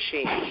vending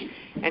machine.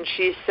 And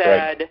she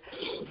said,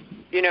 right.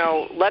 You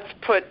know, let's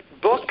put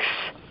books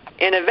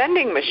in a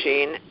vending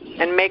machine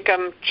and make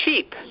them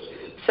cheap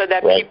so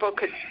that right. people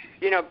could,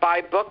 you know,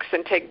 buy books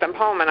and take them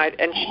home.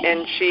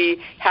 And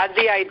she had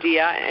the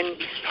idea,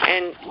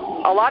 and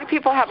a lot of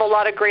people have a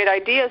lot of great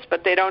ideas,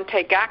 but they don't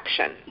take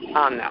action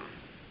on them.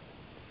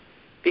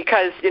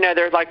 Because, you know,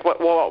 they're like, what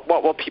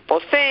will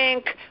people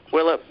think?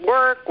 Will it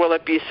work? Will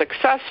it be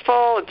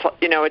successful? It's,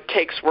 you know, it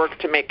takes work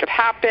to make it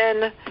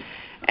happen.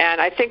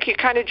 And I think you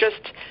kind of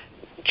just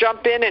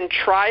jump in and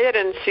try it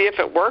and see if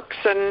it works.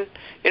 And,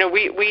 you know,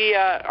 we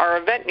our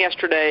event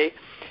yesterday,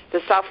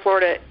 the South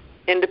Florida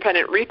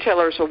Independent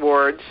Retailers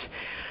Awards,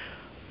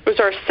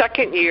 was our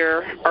second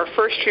year. Our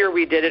first year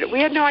we did it. We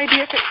had no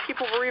idea if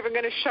people were even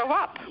going to show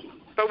up.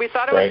 But we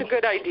thought it was a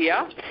good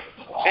idea.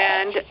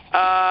 And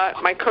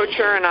my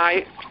co-chair and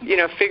I, you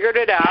know, figured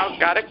it out,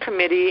 got a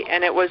committee,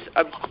 and it was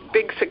a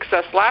big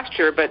success last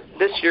year, but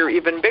this year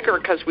even bigger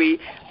because we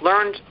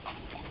learned,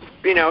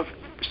 you know,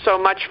 so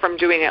much from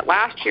doing it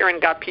last year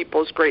and got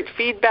people's great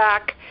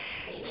feedback.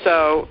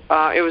 So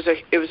it was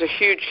a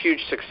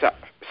huge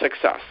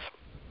success.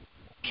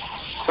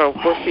 So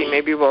we'll see.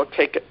 Maybe we'll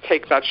take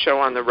that show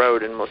on the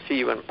road, and we'll see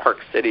you in Park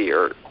City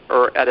or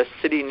at a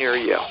city near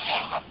you.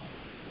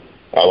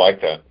 I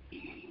like that.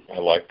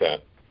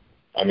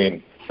 I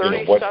mean,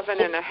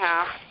 37 and a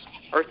half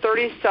or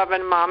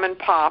 37 mom and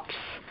pops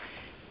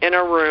in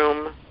a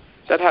room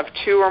that have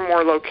 2 or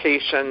more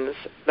locations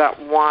that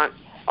want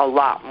a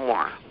lot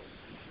more.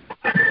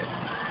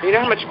 You know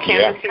how much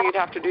canvassing you'd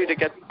have to do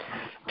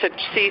to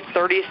see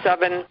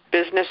 37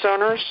 business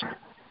owners?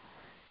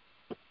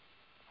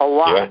 A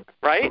lot,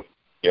 right?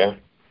 Yeah.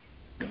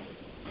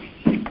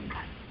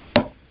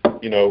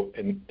 You know,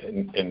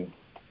 and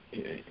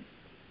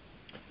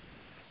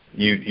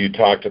you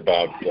talked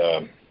about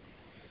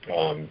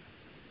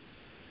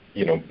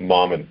you know,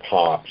 mom and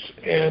pops,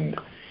 and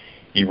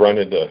you run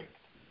into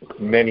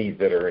many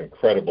that are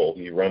incredible.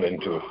 You run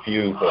into a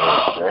few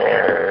that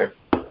are,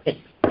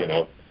 you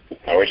know,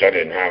 I wish I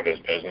didn't have this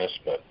business,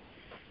 but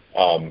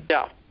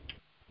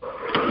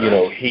you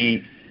know,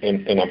 he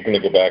and I'm going to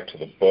go back to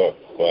the book,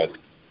 but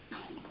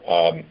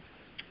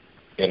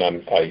and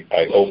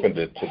I opened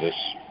it to this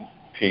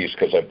piece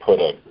because I put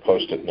a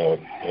Post-it note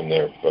in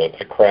there, but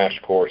a crash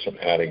course in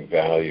adding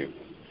value.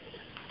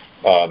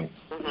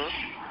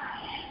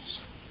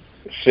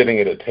 Sitting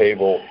at a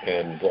table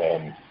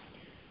and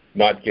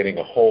not getting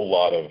a whole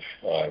lot of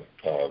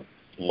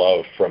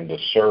love from the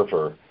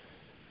server,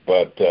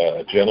 but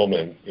a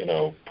gentleman, you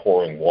know,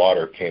 pouring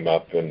water came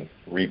up and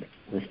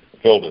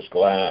refilled his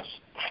glass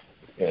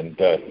and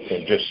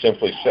just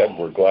simply said,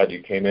 "We're glad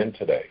you came in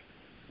today."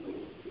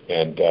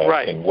 And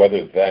and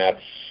whether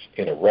that's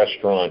in a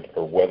restaurant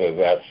or whether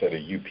that's at a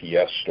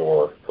UPS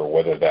store or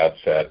whether that's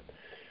at,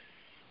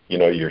 you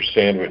know, your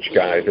sandwich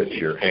guy that's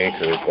your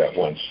anchor at that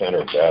one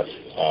center desk,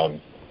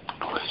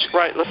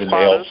 the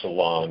nail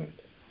salon,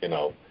 you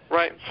know,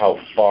 how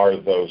far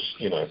those,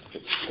 you know,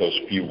 those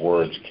few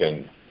words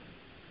can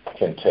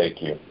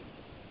take you.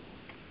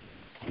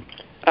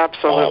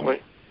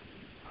 Absolutely.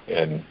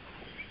 And,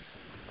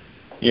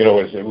 you know,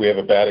 if we have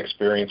a bad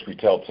experience, we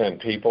tell 10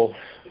 people,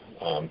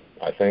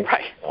 I think.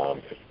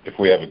 If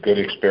we have a good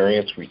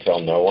experience, we tell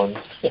no one.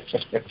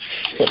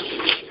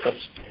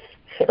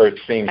 Or it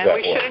seems that way.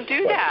 And we shouldn't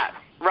do that,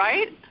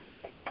 right?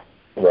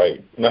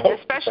 Right. No.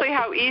 Especially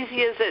how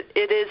easy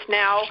it is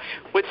now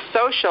with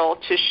social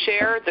to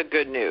share the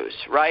good news,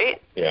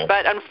 right? Yeah.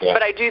 But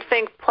I do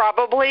think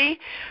probably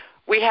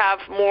we have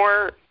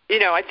more, you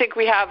know, I think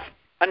we have,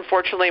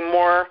 unfortunately,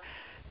 more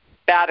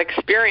bad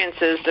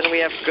experiences than we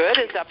have good.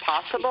 Is that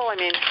possible? I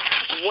mean,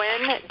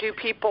 when do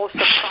people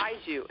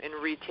surprise you in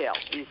retail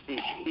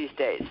these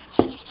days?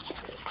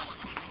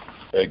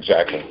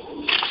 Exactly.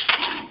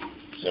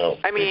 No.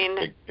 I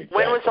mean,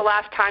 when was the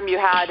last time you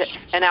had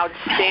an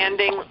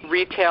outstanding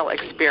retail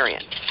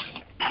experience?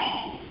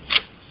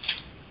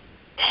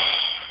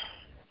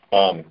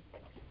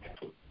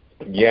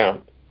 Yeah.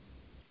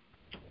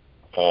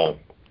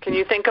 Can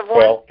you think of one?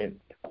 Well,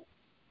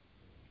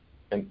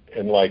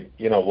 and like,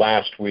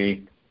 last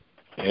week,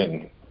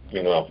 and,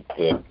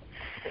 the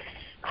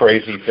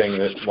crazy thing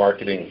that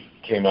marketing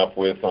came up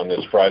with on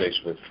this Fridays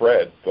with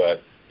Fred,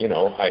 but,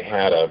 I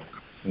had a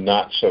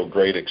not so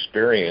great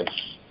experience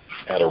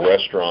at a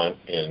restaurant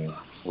in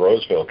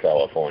Roseville,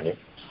 California.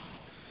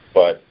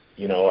 But,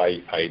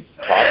 I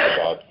talked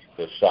about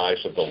the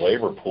size of the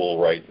labor pool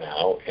right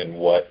now and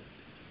what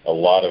a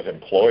lot of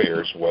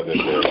employers, whether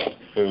they're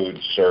food,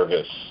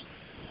 service,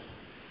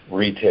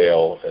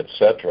 retail,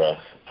 etc.,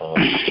 are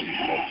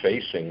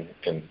facing,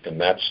 and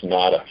that's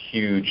not a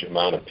huge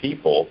amount of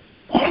people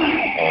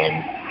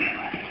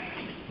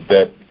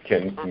that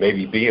can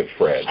maybe be a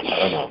Fred. I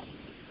don't know.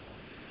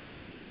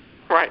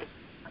 Right.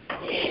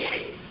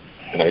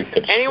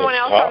 Anyone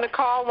else tough. on the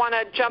call want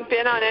to jump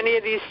in on any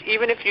of these,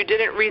 even if you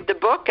didn't read the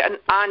book, and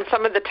on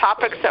some of the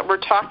topics that we're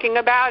talking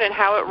about and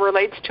how it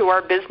relates to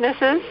our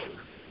businesses?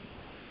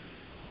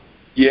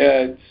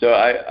 Yeah, so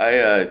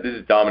I this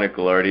is Dominic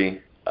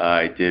Ghilardi.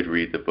 I did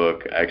read the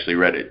book. I actually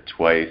read it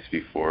twice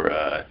before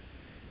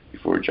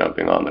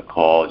jumping on the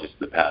call just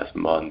the past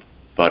month.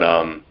 But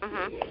one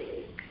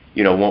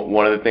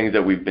of the things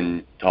that we've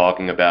been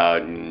talking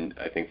about, and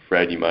I think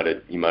Fred, you might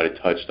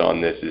have touched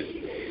on this, is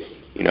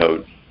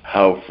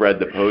how Fred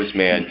the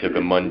Postman took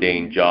a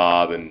mundane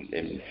job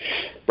and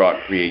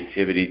brought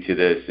creativity to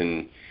this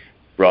and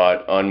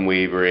brought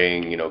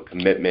unwavering,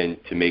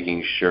 commitment to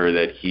making sure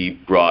that he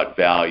brought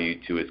value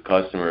to his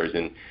customers.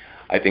 And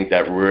I think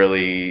that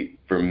really,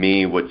 for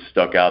me, what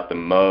stuck out the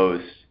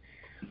most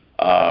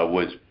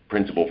was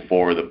principle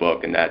 4 of the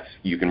book, and that's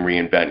you can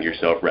reinvent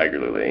yourself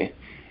regularly.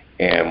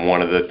 And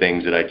one of the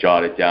things that I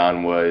jotted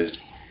down was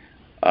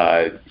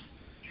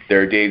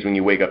there are days when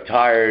you wake up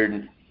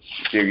tired,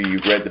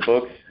 you've read the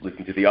book,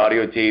 listened to the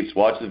audio tapes,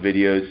 watched the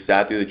videos,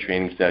 sat through the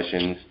training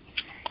sessions,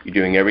 you're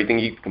doing everything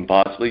you can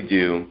possibly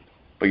do,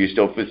 but you're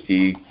still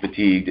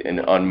fatigued and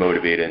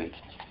unmotivated.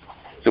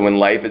 So when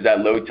life is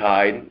at low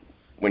tide,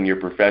 when your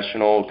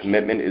professional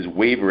commitment is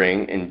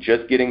wavering and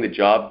just getting the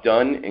job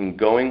done and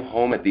going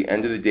home at the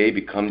end of the day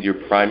becomes your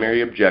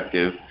primary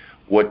objective,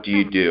 what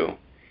do?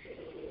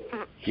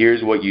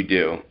 Here's what you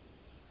do.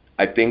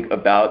 I think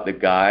about the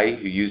guy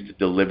who used to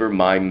deliver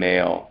my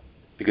mail,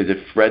 because if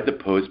Fred the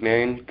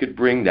Postman could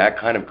bring that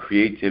kind of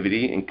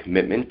creativity and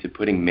commitment to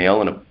putting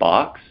mail in a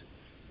box,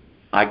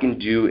 I can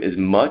do as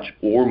much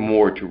or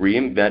more to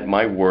reinvent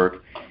my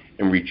work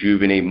and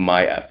rejuvenate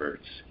my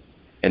efforts.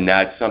 And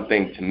that's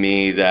something to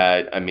me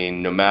that,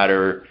 no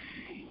matter,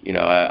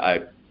 I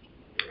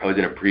was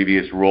in a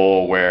previous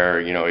role where,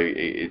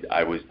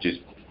 I was just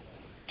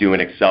doing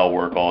Excel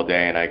work all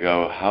day, and I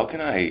go, how can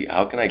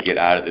I get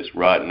out of this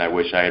rut? And I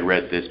wish I had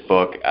read this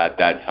book at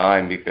that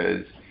time,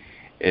 because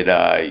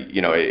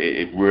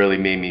it really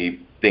made me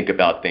think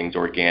about things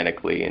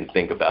organically and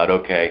think about,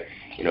 okay,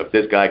 if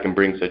this guy can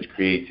bring such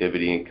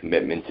creativity and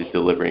commitment to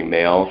delivering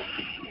mail,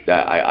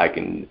 that I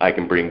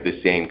can bring the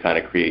same kind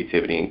of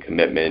creativity and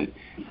commitment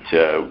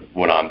to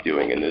what I'm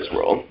doing in this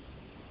world.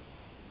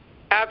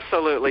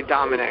 Absolutely,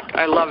 Dominic.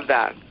 I love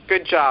that.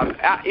 Good job.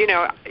 There's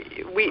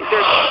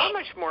so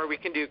much more we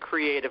can do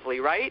creatively,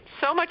 right?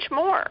 So much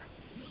more.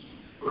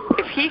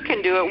 If he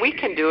can do it, we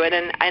can do it,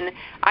 and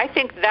I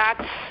think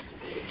that's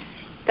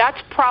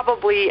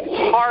probably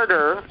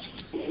harder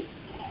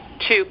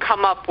to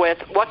come up with.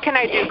 What can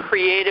I do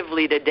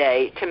creatively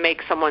today to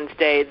make someone's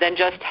day than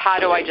just how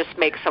do I just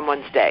make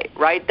someone's day,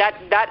 right? That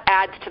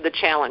adds to the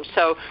challenge.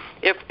 So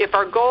if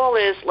our goal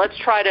is let's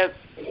try to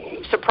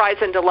surprise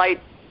and delight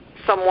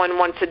someone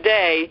once a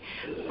day,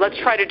 let's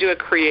try to do it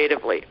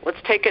creatively.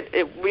 Let's take it,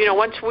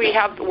 once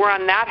we're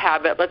on that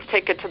habit, let's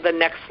take it to the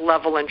next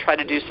level and try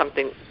to do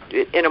something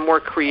in a more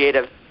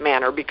creative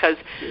manner, because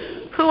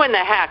who in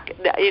the heck,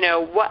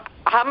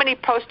 how many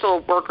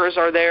postal workers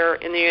are there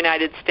in the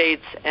United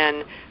States?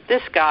 And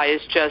this guy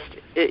is just,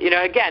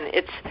 again,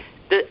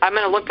 I'm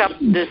going to look up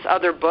this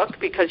other book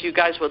because you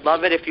guys would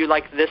love it if you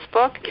like this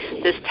book,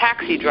 this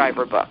taxi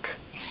driver book.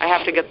 I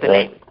have to get the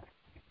name.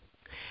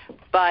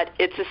 But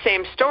it's the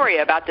same story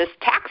about this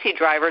taxi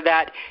driver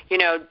that,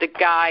 the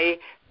guy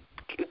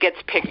gets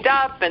picked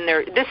up, and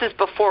this is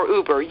before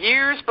Uber,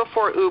 years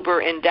before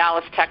Uber in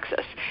Dallas,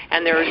 Texas.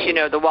 And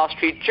there's, the Wall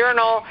Street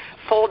Journal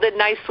folded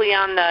nicely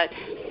on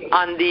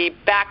the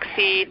back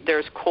seat.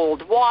 There's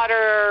cold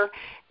water.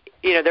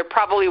 There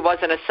probably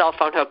wasn't a cell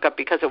phone hookup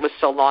because it was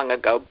so long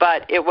ago.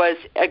 But it was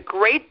a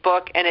great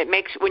book, and it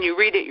makes, when you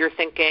read it, you're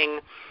thinking,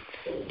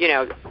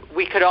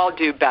 we could all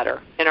do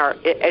better in our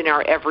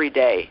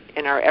everyday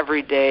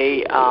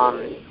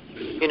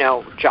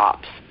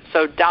jobs.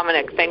 So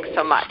Dominic, thanks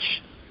so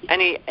much.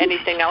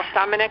 Anything else,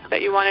 Dominic,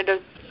 that you wanted to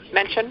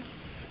mention?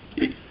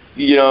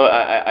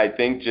 I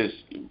think just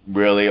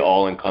really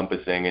all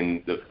encompassing,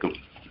 and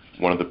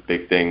one of the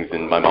big things,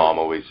 and my mom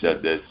always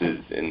said this,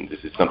 and this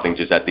is something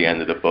just at the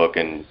end of the book,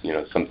 and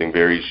something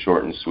very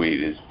short and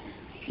sweet, is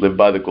live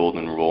by the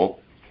golden rule.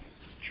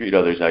 treat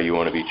others how you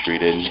want to be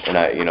treated.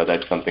 And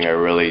that's something I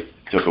really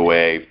took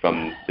away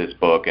from this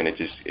book, and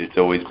it's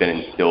always been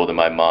instilled in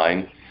my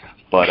mind.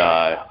 But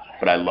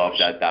I love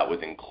that was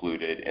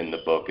included in the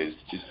book, is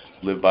just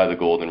live by the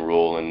golden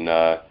rule, and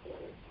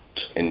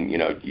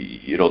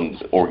it'll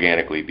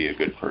organically be a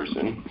good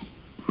person.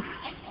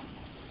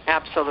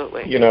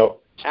 Absolutely.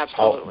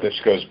 Absolutely.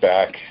 This goes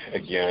back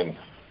again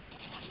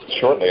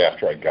shortly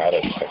after I got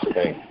it, I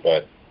think,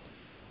 but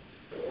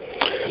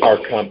our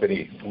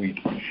company,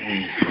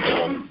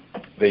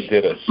 they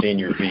did a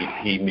senior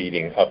VP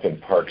meeting up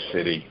in Park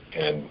City,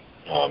 and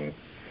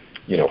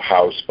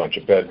house, bunch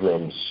of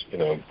bedrooms,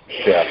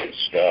 chef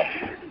stuff,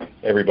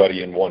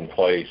 everybody in one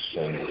place,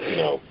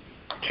 and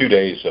 2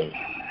 days of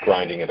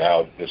grinding it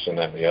out, this and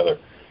that and the other.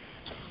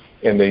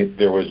 And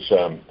there was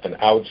an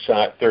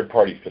outside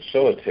third-party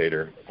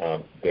facilitator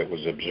that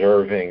was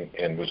observing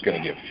and was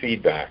going to give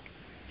feedback.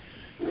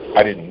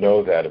 I didn't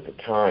know that at the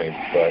time,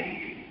 but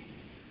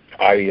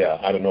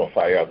I don't know if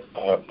I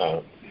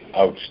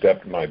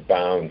outstepped my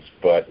bounds,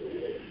 but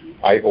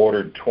I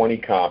ordered 20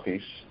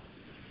 copies,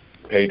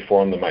 paid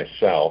for them to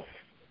myself.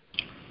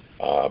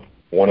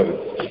 One of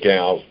the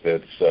gals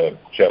that's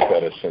Jeff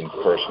Edison's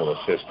personal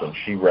assistant,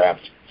 she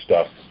wraps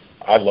stuff.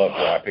 I love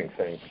wrapping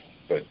things,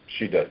 but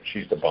she does.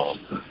 She's the bomb.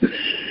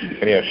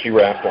 Anyhow, she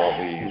wrapped all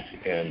these,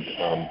 and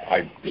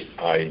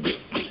I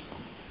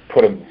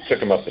took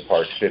them up to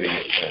Park City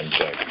and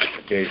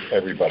gave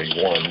everybody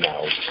one.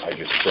 Now I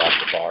just dropped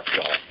the box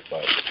off,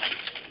 but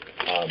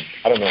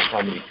I don't know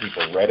how many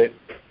people read it,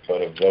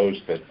 but of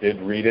those that did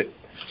read it,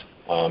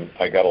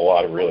 I got a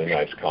lot of really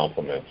nice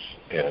compliments,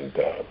 and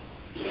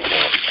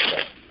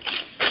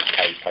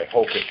I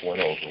hope it went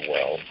over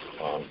well.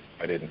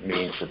 I didn't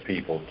mean for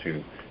people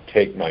to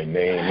take my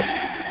name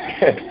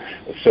and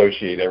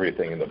associate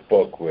everything in the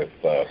book with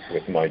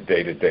my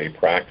day-to-day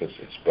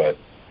practices, but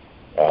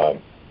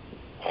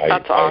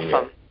that's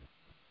awesome.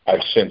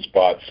 I've since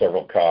bought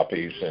several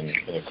copies, and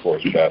of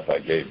course, Beth, I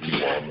gave you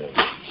one.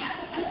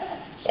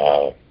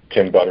 And,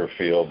 Tim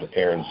Butterfield,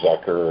 Aaron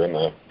Zucker, and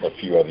a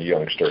few other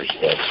youngsters.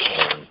 But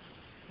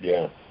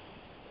yeah.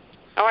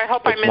 Oh, I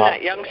hope I'm in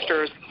that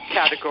youngsters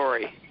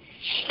category.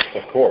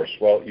 Of course.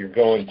 Well, you're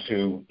going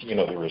to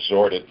the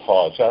resort at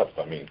Paws Up.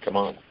 I mean, come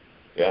on.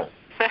 Yeah.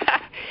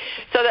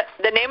 So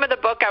the name of the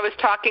book I was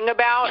talking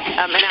about,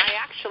 and I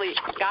actually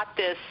got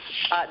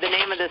the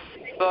name of this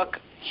book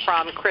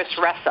from Chris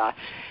Ressa,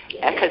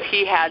 because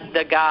he had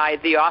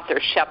the author,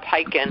 Shep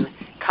Hyken,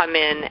 come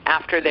in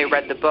after they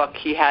read the book.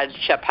 He had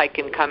Shep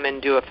Hyken come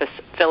and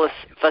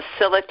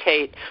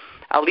facilitate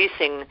a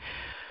leasing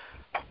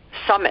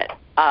summit.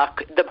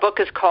 The book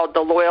is called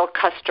The Loyal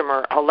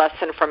Customer, A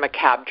Lesson from a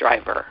Cab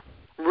Driver.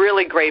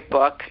 Really great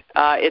book.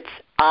 It's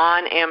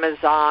on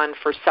Amazon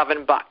for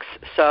 $7.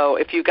 So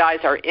if you guys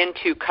are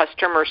into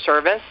customer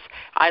service,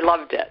 I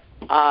loved it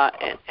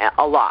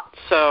a lot.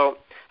 So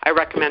I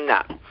recommend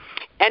that.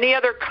 Any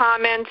other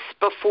comments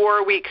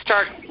before we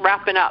start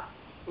wrapping up?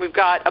 We've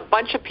got a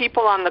bunch of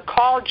people on the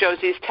call.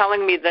 Josie's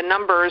telling me the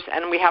numbers,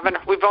 and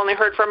we've only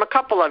heard from a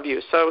couple of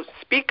you. So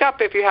speak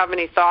up if you have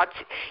any thoughts,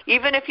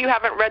 even if you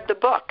haven't read the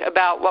book,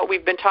 about what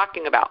we've been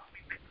talking about.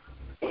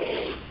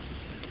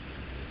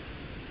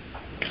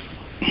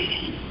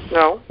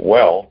 No?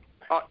 Well.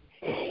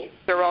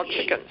 They're all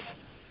chickens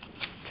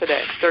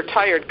today. They're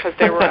tired because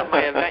they were at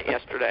my event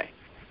yesterday,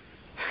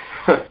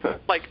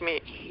 like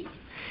me.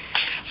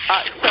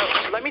 So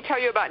let me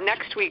tell you about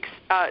next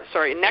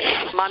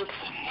month's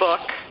book,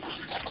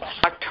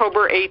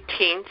 October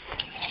 18th.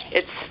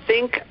 It's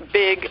Think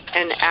Big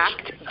and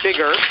Act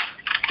Bigger,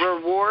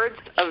 Rewards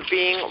of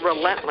Being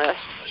Relentless.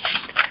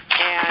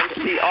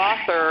 And the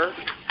author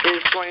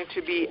is going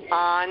to be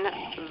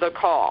on the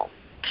call.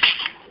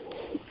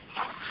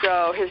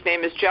 So his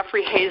name is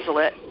Jeffrey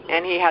Hazlett,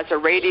 and he has a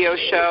radio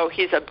show.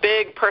 He's a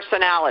big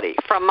personality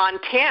from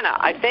Montana,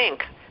 I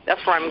think.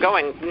 That's where I'm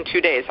going in 2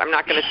 days. I'm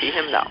not going to see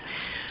him, though.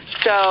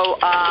 So,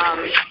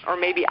 or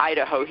maybe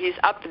Idaho. He's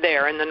up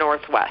there in the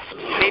Northwest,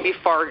 maybe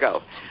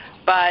Fargo.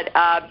 But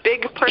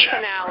big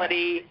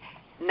personality,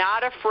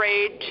 not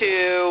afraid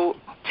to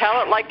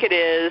tell it like it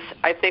is.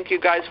 I think you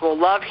guys will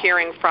love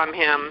hearing from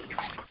him.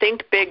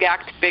 Think Big,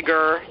 Act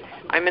Bigger.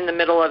 I'm in the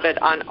middle of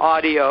it on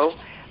audio.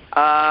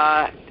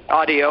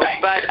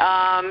 But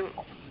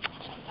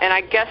and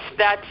I guess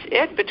that's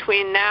it.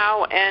 Between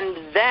now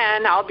and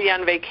then, I'll be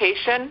on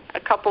vacation a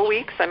couple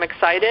weeks. I'm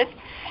excited,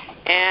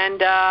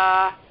 and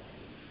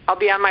I'll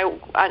be on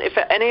if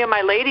any of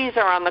my ladies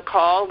are on the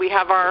call, we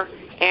have our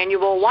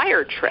annual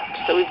wire trip.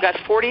 So we've got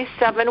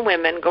 47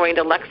 women going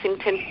to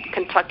Lexington,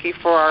 Kentucky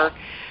for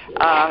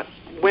our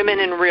Women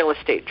in Real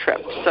Estate trip.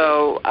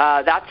 So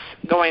that's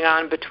going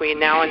on between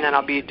now and then.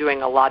 I'll be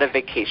doing a lot of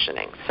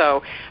vacationing.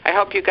 So I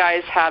hope you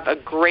guys have a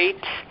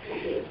great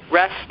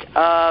rest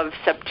of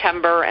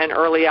September and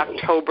early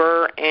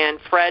October. And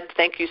Fred,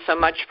 thank you so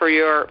much for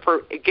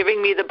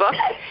giving me the book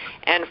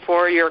and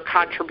for your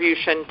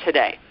contribution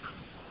today.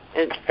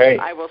 And hey,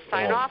 I will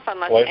sign off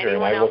unless pleasure,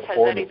 anyone and I else look has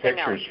forward anything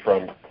to pictures else.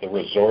 from the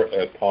resort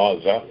at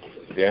Paws Up.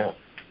 Yeah.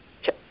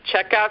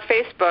 check out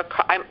Facebook.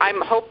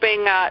 I'm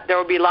hoping there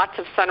will be lots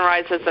of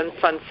sunrises and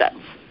sunsets.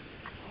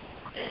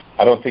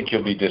 I don't think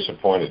you'll be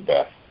disappointed,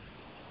 Beth.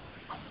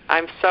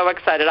 I'm so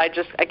excited. I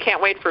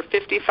can't wait for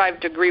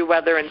 55-degree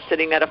weather and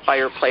sitting at a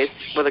fireplace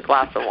with a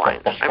glass of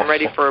wine. I'm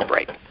ready for a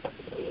break.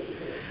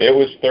 It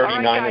was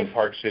 39 right, in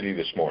Park City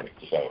this morning,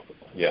 so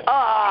yeah.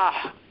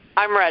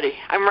 I'm ready.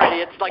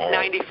 It's like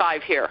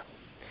 95 here.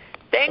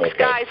 Thanks,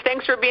 guys.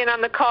 Thanks for being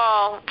on the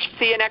call.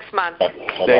 See you next month. Bye-bye.